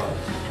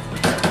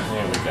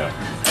 There we go.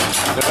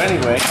 So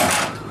anyway,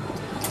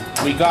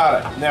 we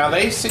got it. Now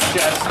they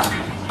suggest,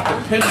 the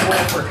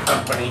Pinwolfer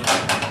company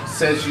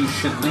says you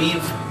should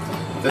leave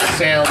the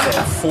sound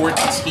at 14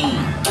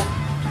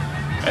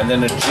 and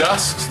then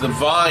adjust the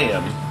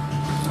volume.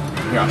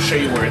 Here, I'll show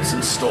you where it's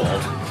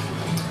installed.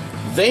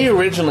 They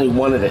originally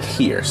wanted it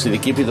here, so they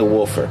give you the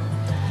woofer.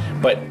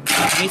 But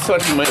we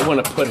thought he might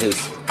want to put his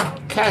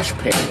cash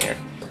pan there.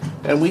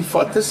 And we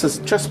thought this is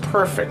just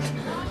perfect,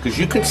 because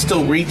you can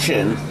still reach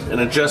in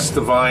and adjust the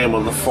volume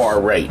on the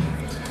far right,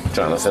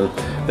 Jonathan.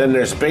 Then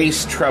there's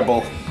bass,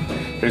 treble,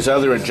 there's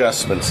other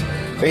adjustments.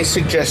 They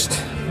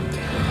suggest,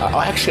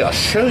 actually I'll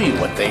show you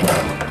what they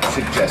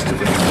suggested.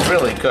 It's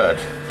really good,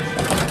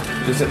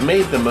 because it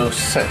made the most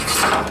sense.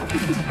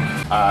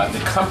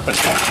 The company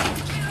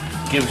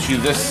gives you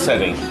this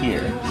setting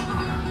here.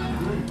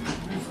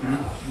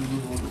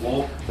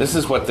 This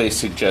is what they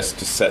suggest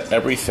to set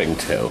everything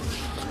to.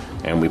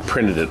 And we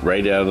printed it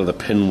right out of the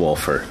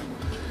Pinwolfer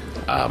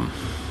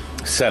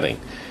setting,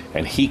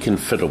 and he can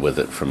fiddle with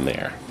it from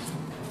there.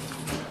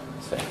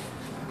 So.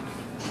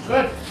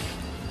 Good.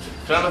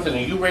 Jonathan,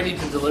 are you ready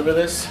to deliver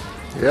this?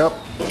 Yep.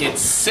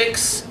 It's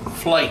 6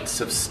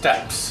 flights of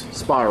steps.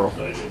 Spiral.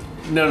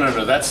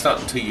 No, that's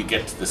not until you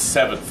get to the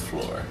 7th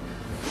floor.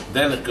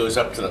 Then it goes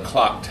up to the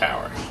clock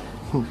tower.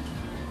 All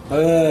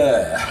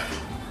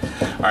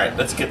right,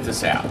 let's get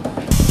this out.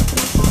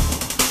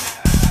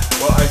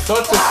 Well, I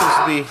thought this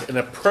would be an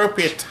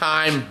appropriate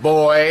time,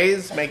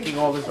 boys, making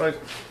all this noise,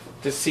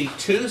 to see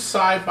two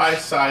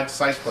side-by-side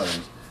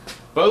cyclones.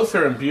 Both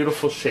are in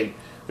beautiful shape.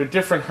 They're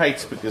different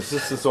heights because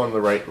this is on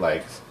the right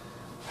legs,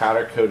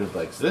 powder-coated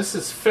legs. This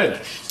is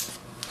finished,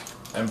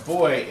 and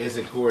boy, is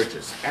it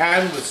gorgeous,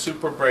 and with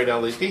super bright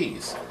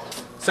LEDs.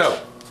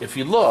 So, if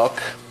you look,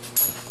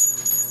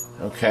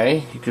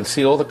 okay, you can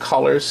see all the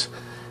colors.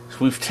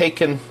 We've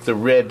taken the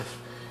red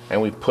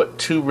and we put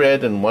 2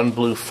 red and 1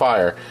 blue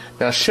fire.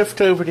 Now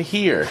shift over to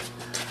here.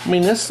 I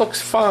mean, this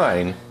looks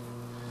fine,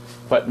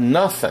 but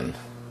nothing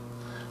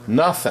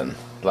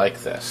like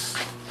this.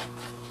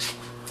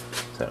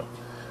 So,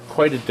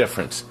 quite a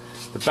difference.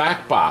 The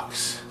back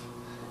box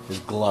is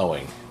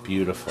glowing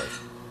beautifully.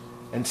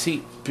 And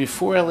see,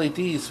 before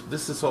LEDs,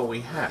 this is all we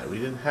had. We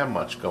didn't have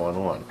much going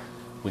on.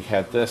 We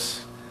had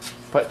this,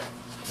 but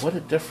what a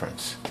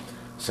difference.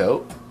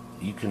 So,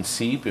 you can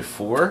see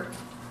before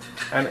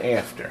and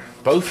after.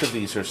 Both of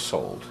these are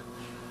sold.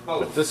 Both.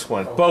 But this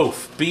one,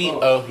 both.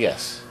 B-O,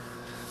 yes.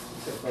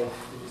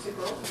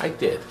 I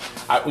did.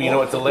 You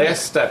know, at the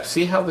last step,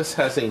 see how this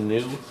has a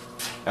new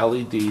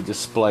LED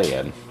display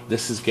in?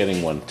 This is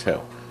getting one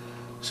too.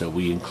 So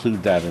we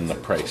include that in the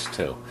price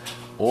too.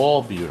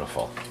 All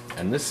beautiful.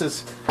 And this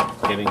is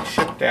getting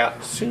shipped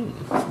out soon.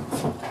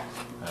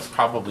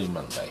 Probably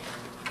Monday.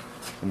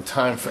 In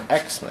time for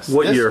Xmas.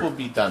 What year? This will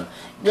be done.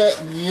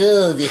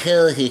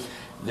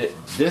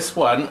 This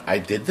one, I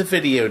did the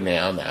video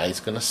now. Now he's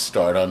going to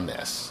start on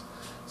this.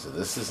 So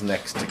this is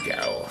next to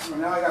go. Well,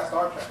 now I got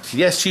Star Trek.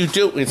 Yes, you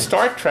do. And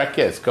Star Trek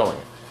is going.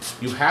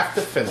 You have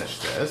to finish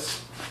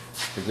this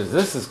because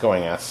this is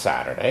going out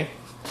Saturday.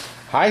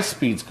 High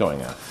Speed's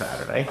going out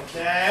Saturday.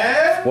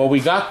 Dad? Well, we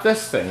got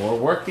this thing. We're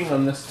working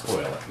on this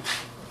toilet.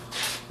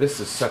 This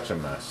is such a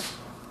mess.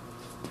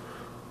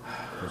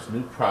 There's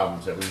new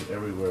problems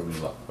everywhere we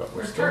look, but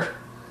we're still.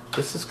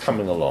 This is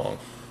coming along.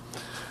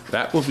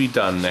 That will be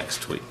done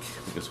next week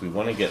because we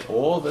want to get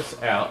all this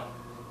out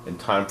in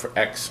time for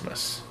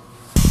Xmas.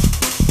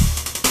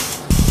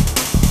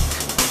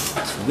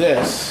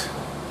 This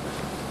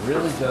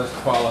really does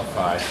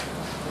qualify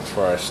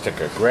for our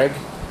sticker. Greg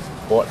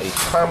bought a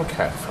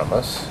Tomcat from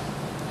us,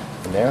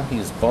 and now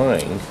he's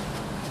buying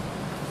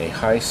a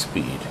High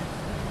Speed.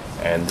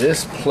 And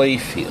this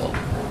playfield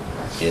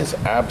is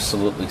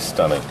absolutely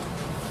stunning.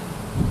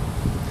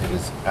 It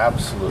is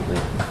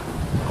absolutely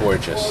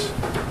gorgeous.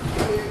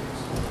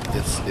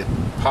 It's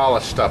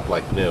polished up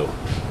like new.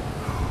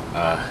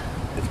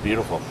 It's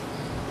beautiful.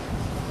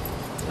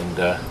 And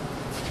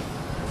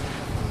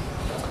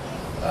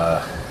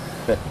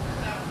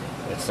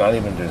it's not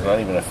even, there's not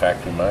even a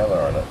factory miler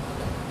on it.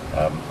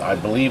 I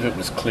believe it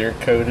was clear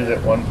coated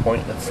at one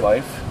point in its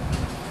life,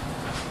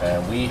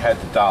 and we had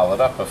to doll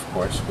it up, of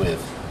course, with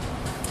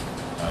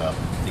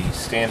the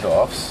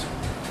standoffs,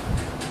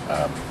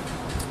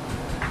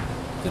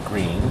 the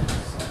green.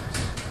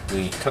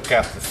 We took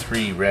out the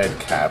 3 red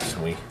caps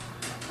and we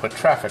put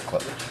traffic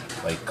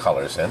light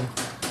colors in.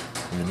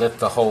 We lit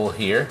the hole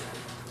here.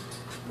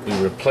 We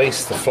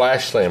replaced the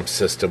flash lamp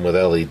system with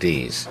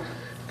LEDs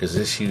because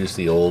this used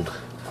the old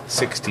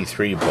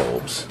 63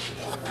 bulbs,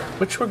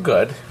 which were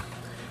good.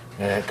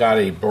 And it got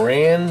a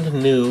brand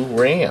new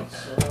ramp.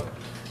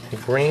 A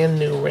brand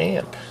new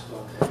ramp.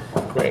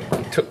 Great,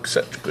 we took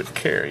such good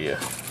care of you.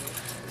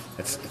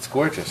 It's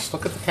gorgeous.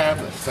 Look at the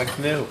cabinet. It's like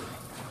new.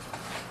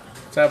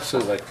 It's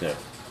absolutely like new.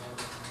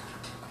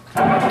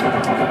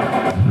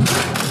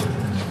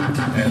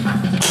 And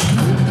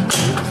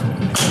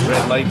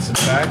red lights in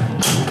back.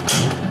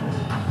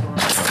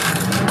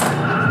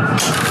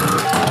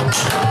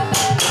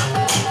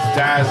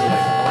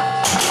 Dazzling.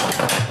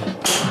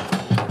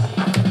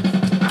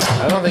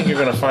 I don't think you're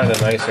going to find a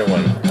nicer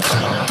one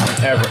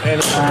ever.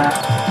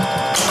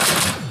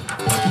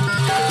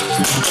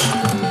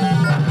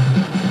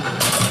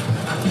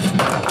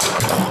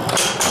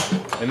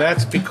 And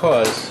that's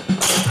because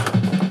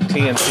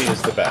TNT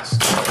is the best.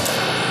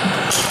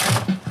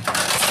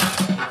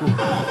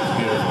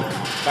 Beautiful.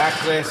 Back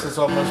glass is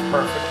almost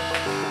perfect.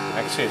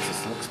 Actually, it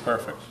just looks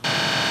perfect.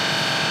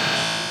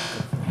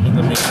 In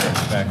the mirror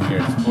back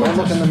here. Don't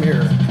look in the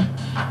mirror.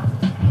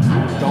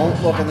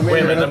 Don't look in the mirror.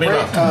 Wait a minute, let me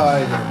look. Oh, I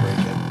didn't break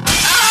it.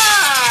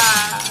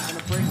 I'm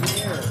gonna break the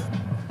mirror.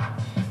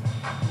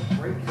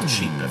 Break it.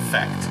 Cheap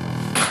effect.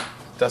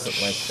 Doesn't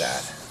like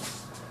that.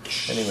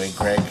 Anyway,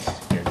 Greg,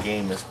 your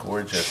game is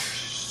gorgeous.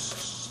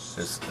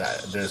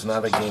 There's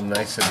not a game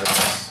nicer than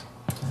this.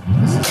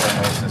 This is the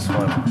nicest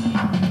one.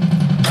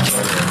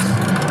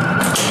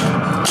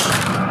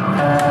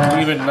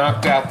 We even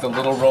knocked out the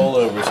little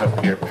rollovers up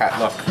here. Pat,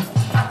 look.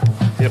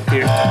 Up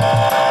here.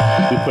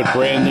 We put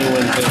brand new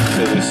ones in,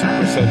 so they're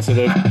super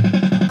sensitive.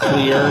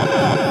 Clear.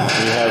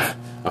 We have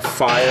a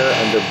fire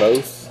under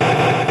both.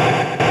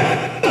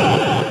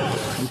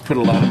 We put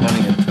a lot of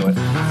money into it.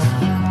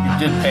 You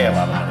did pay a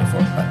lot of money for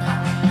it,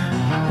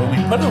 but we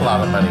put a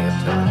lot of money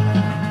into it.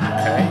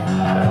 Okay?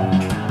 So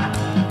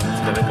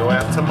it's going to go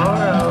out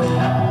tomorrow.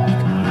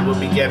 You will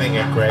be getting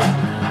it, Greg.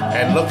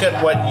 And look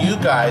at what you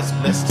guys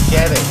missed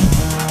getting.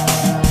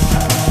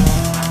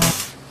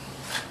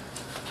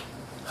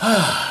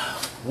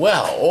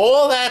 Well,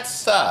 all that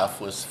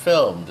stuff was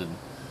filmed in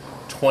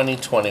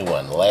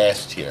 2021,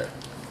 last year.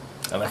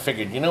 And I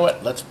figured, you know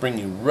what, let's bring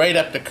you right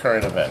up to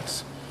current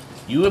events.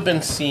 You have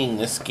been seeing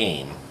this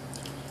game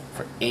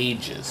for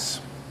ages.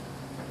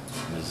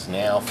 It is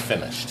now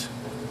finished.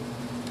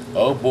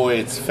 Oh boy,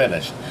 it's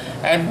finished.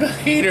 And the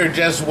heater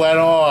just went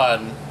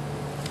on.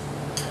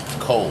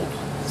 Cold.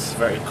 It's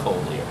very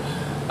cold here.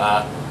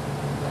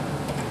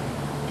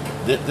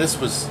 This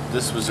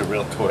was a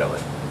real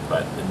toilet,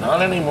 but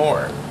not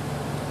anymore.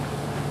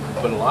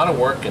 Put a lot of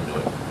work into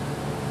it.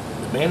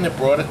 The man that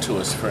brought it to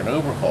us for an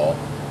overhaul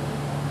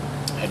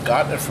had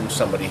gotten it from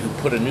somebody who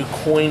put a new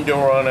coin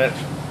door on it,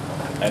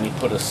 and he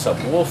put a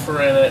subwoofer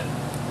in it,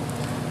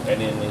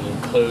 and then he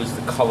enclosed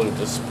the color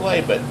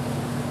display,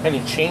 and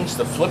he changed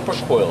the flipper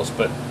coils,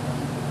 but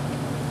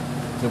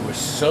there were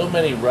so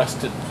many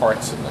rusted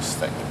parts in this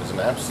thing. It was an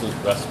absolute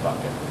rust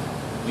bucket.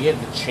 We had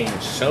to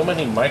change so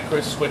many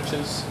micro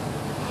switches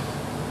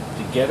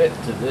to get it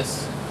to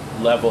this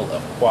level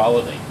of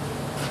quality.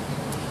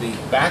 The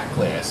back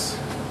glass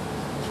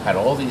had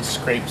all these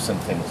scrapes and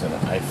things in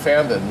it. I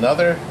found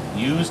another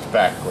used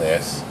back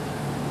glass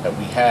that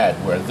we had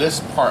where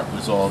this part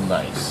was all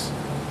nice,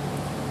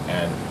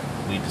 and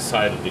we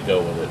decided to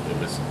go with it. It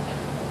was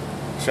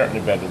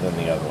certainly better than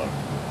the other one.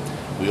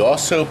 We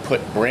also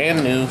put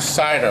brand new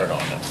side art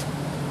on it.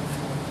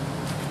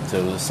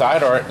 So the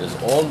side art is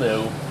all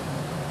new.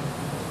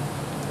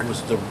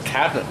 The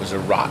cabinet was a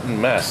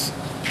rotten mess.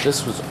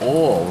 This was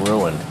all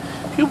ruined.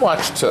 If you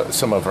watched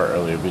some of our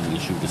earlier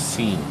videos, you would have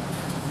seen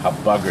how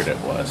buggered it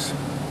was.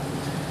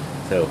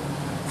 So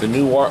the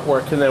new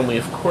artwork, and then we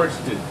of course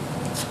did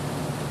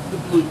the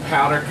blue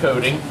powder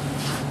coating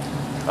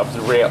of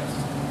the rail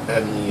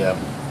and the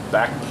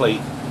back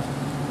plate,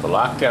 the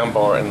lockdown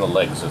bar, and the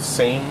legs. The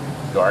same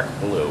dark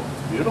blue.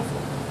 Beautiful.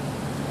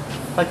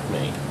 Like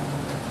me.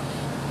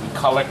 We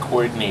color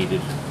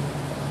coordinated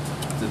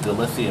the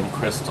dilithium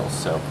crystals,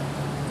 so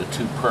the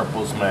two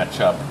purples match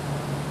up,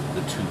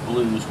 the two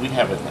blues. We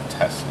have it in the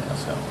test now,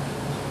 so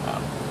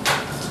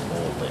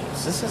all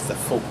things. This is the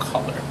full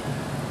color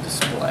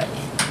display.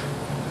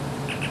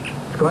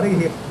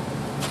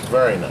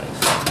 Very nice.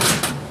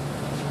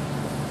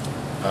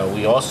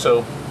 We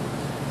also,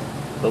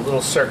 the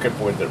little circuit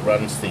board that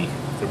runs the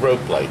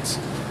rope lights,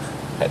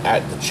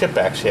 the chip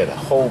actually had a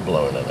hole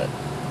blown in it,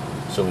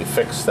 so we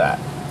fixed that.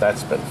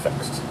 That's been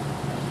fixed.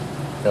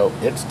 So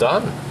it's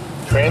done.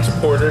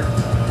 Transporter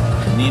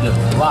needed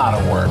a lot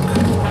of work.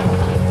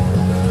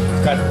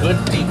 Got good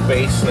deep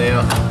bass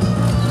now,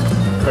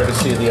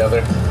 courtesy of the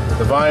other.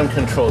 The volume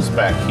control's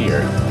back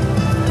here,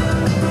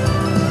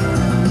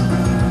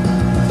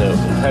 so it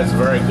has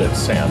very good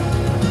sound.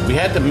 We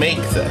had to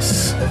make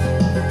this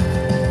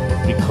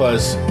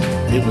because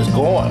it was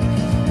gone.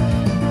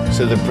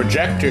 So the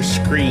projector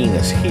screen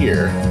is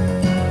here,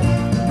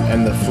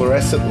 and the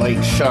fluorescent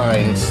light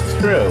shines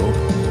through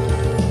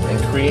and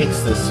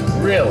creates this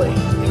really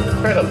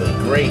incredibly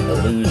great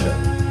illusion.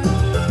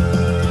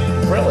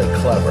 Really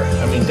clever.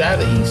 I mean,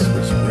 Data East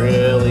was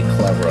really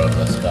clever on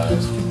this,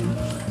 guys.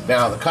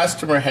 Now, the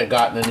customer had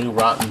gotten a new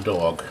Rotten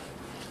Dog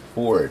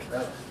board.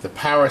 The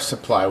power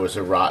supply was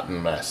a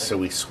rotten mess, so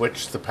we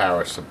switched the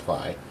power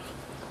supply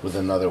with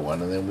another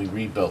one, and then we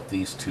rebuilt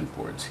these two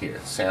boards here.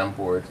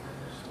 Soundboard,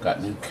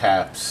 got new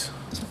caps,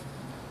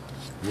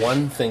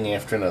 one thing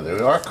after another.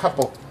 There are a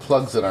couple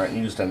plugs that aren't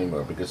used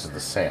anymore because of the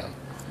sound,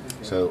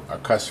 so our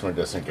customer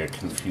doesn't get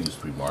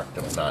confused. We marked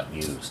them not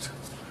used.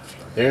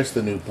 There's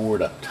the new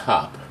board up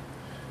top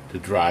to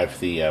drive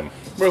the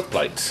rope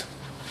lights.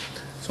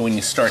 So when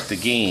you start the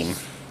game,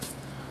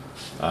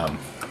 the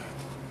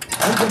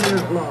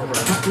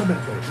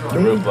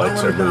rope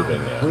lights are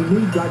moving now.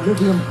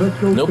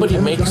 Nobody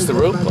makes the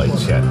rope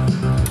lights yet.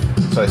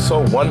 So I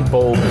saw one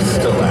bulb is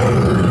still out.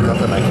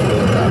 Nothing I can do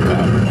about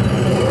that.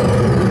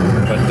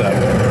 But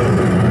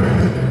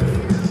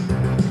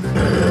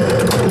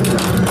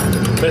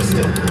missed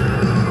it.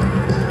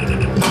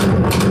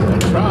 I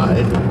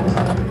tried.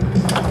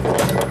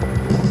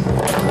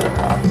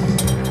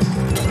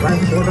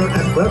 Transporter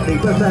at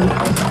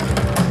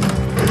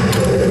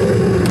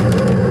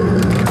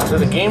 30%. So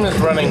the game is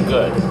running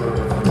good.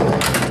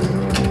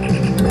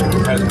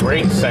 It has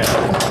great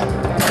sound.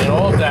 And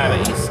all Data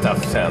East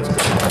stuff sounds good.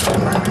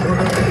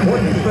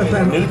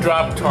 New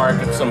drop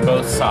targets on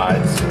both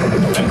sides,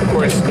 and of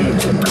course new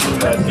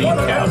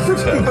decals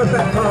too.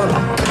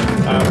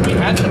 We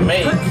had to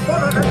make a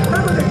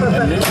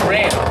new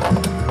ramp.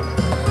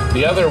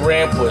 The other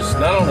ramp was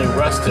not only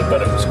rusted,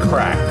 but it was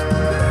cracked.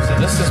 So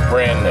this is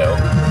brand new.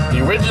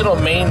 The original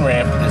main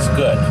ramp is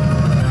good.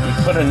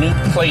 We put a new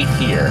plate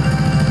here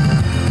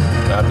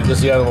because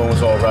the other one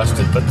was all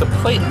rusted. But the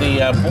plate,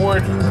 the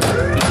board,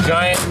 the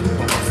giant,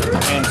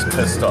 James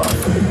pissed off.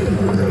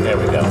 There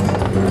we go.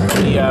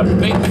 The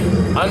big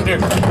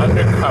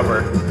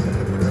undercover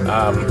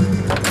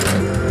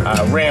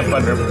ramp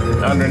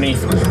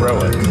underneath was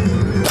ruined,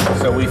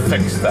 so we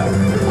fixed that.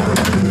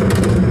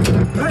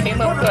 It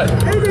came up good.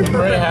 I'm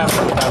very happy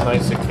with how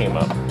nice it came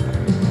up.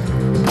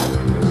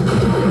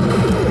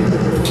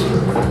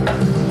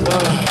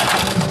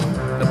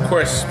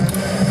 course,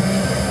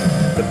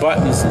 the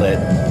button's lit,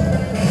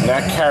 and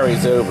that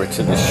carries over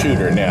to the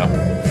shooter now.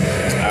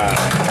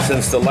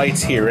 Since the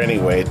light's here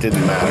anyway, it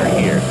didn't matter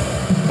here.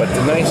 But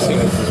the nice thing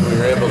is we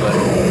were able to...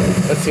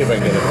 Let's see if I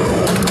can get it.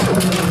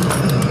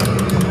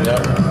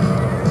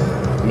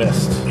 Nope.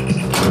 Missed.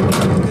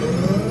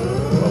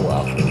 Oh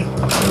well.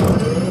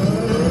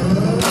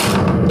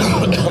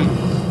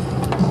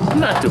 I'm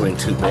not doing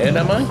too bad,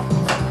 am I?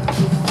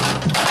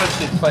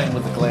 Especially playing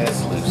with the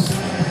glass loose.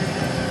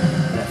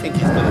 I think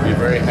he's going to be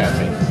very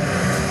happy.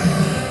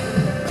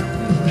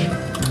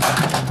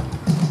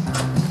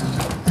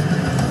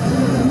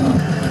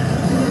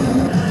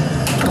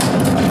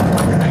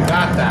 I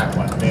got that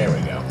one. There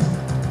we go.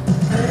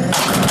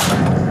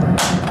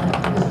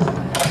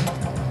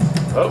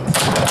 Oh.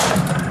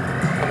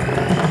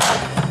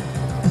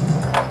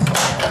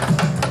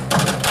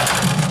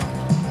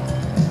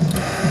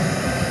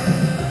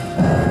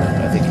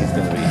 I think he's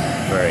going to be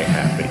very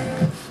happy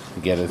to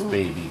get his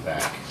baby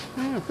back.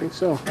 I think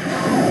so.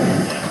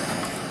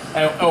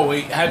 Oh,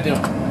 we had to,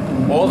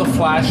 all the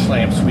flash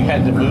lamps, we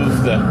had to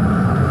move the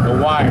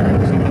wire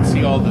so you can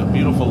see all the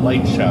beautiful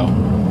light show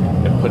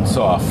it puts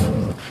off.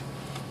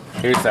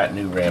 Here's that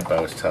new ramp I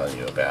was telling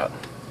you about.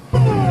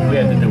 We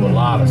had to do a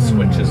lot of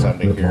switches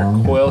under here.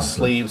 Coil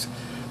sleeves.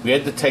 We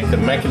had to take the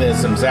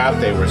mechanisms out.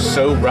 They were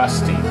so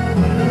rusty.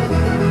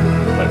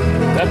 But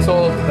that's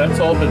all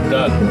been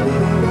done.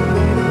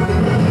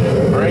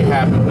 Very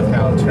happy with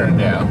how it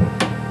turned out.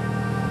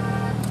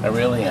 I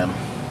really am.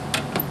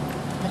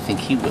 I think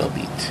he will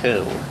be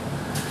too.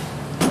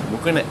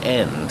 We're going to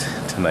end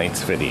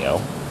tonight's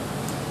video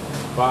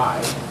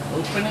by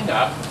opening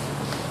up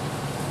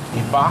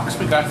a box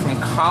we got from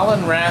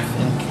Colin Rath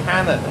in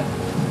Canada.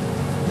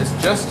 This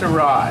just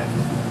arrived.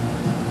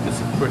 Because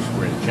of course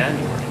we're in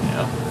January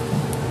now.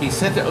 He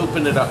said to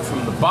open it up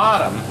from the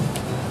bottom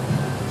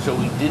so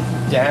we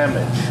didn't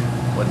damage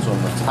what's on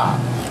the top.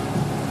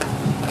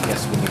 I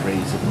guess with the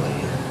razor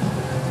blade.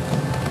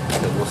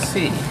 So we'll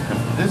see.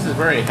 This is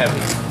very heavy.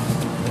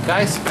 The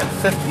guy spent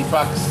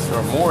 $50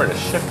 or more to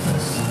ship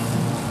this.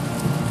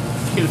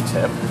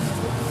 Q-tip.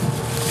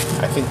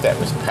 I think that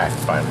was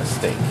packed by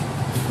mistake.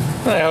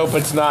 I hope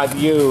it's not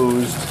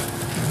used.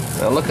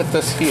 Now look at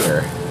this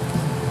here.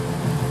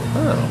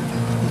 Oh.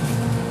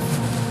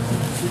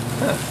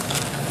 Huh.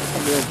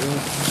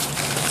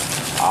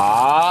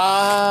 Ah.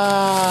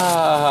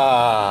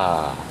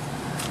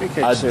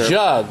 A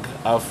jug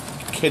of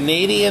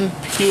Canadian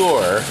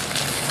pure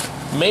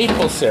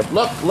maple syrup.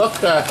 Look,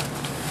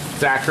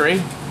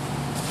 Zachary.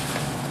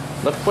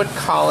 Look what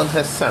Colin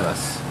has sent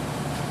us.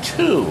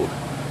 2.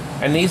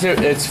 And these are,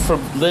 it's for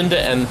Linda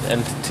and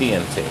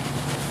TNT.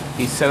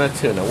 He sent it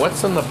to. Now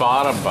what's on the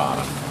bottom?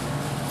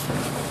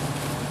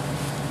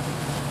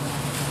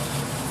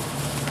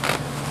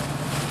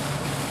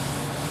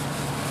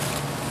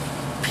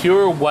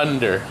 Pure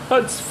Wonder. Oh,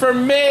 it's for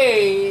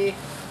me!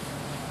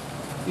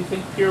 Do you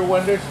think Pure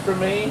Wonder's for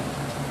me?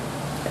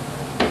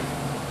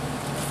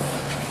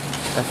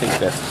 I think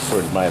that's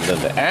for my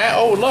Linda.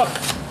 Oh, look!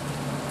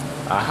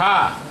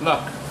 Aha!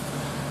 Look.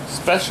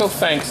 Special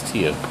thanks to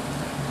you.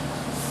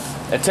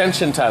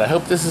 Attention, Todd. I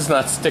hope this is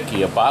not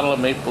sticky. A bottle of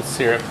maple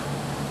syrup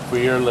for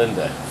your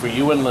Linda. For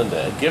you and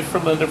Linda. A gift for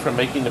Linda for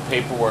making the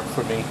paperwork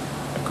for me.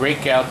 A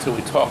great gal till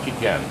we talk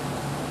again.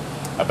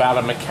 About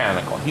a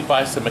mechanical. He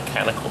buys the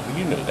mechanical.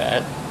 You knew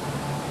that.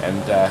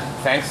 And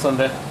thanks,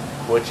 Linda,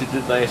 for what you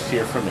did last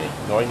year for me.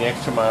 Going the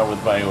extra mile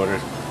with my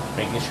orders.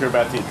 Making sure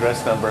about the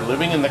address number.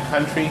 Living in the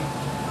country,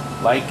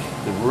 like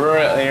the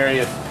rural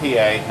area of PA,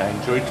 I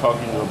enjoy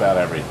talking to you about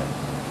everything.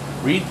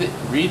 Read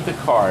the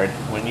card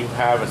when you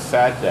have a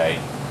sad day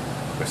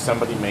or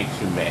somebody makes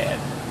you mad.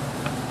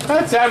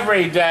 That's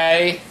every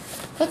day.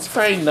 That's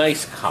very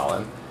nice,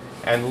 Colin.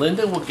 And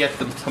Linda will get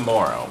them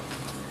tomorrow.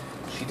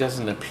 She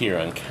doesn't appear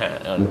on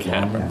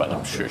camera, but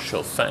I'm sure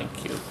she'll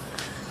thank you.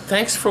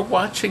 Thanks for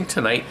watching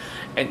tonight.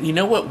 And you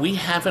know what? We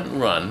haven't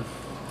run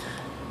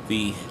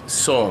the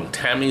song,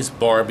 Tammy's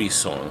Barbie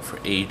song, for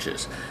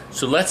ages.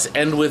 So let's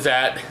end with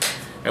that.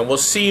 And we'll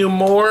see you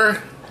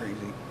more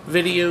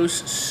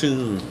videos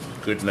soon.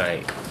 Good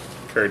night.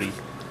 Curdy.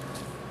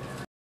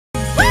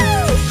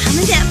 I'm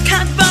an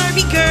Epcot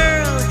Barbie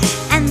girl,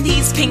 and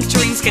these pink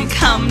dreams can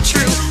come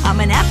true. I'm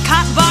an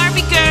Epcot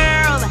Barbie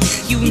girl,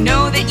 you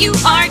know that you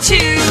are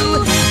too.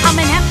 I'm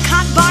an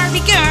Epcot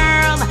Barbie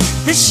girl,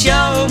 the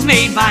show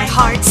made my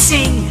heart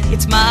sing.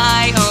 It's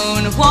my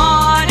own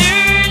Waterloo.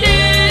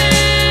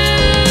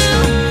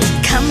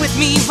 Come with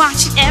me,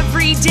 watch it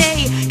every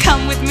day.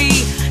 Come with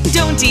me,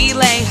 don't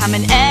delay. I'm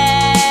an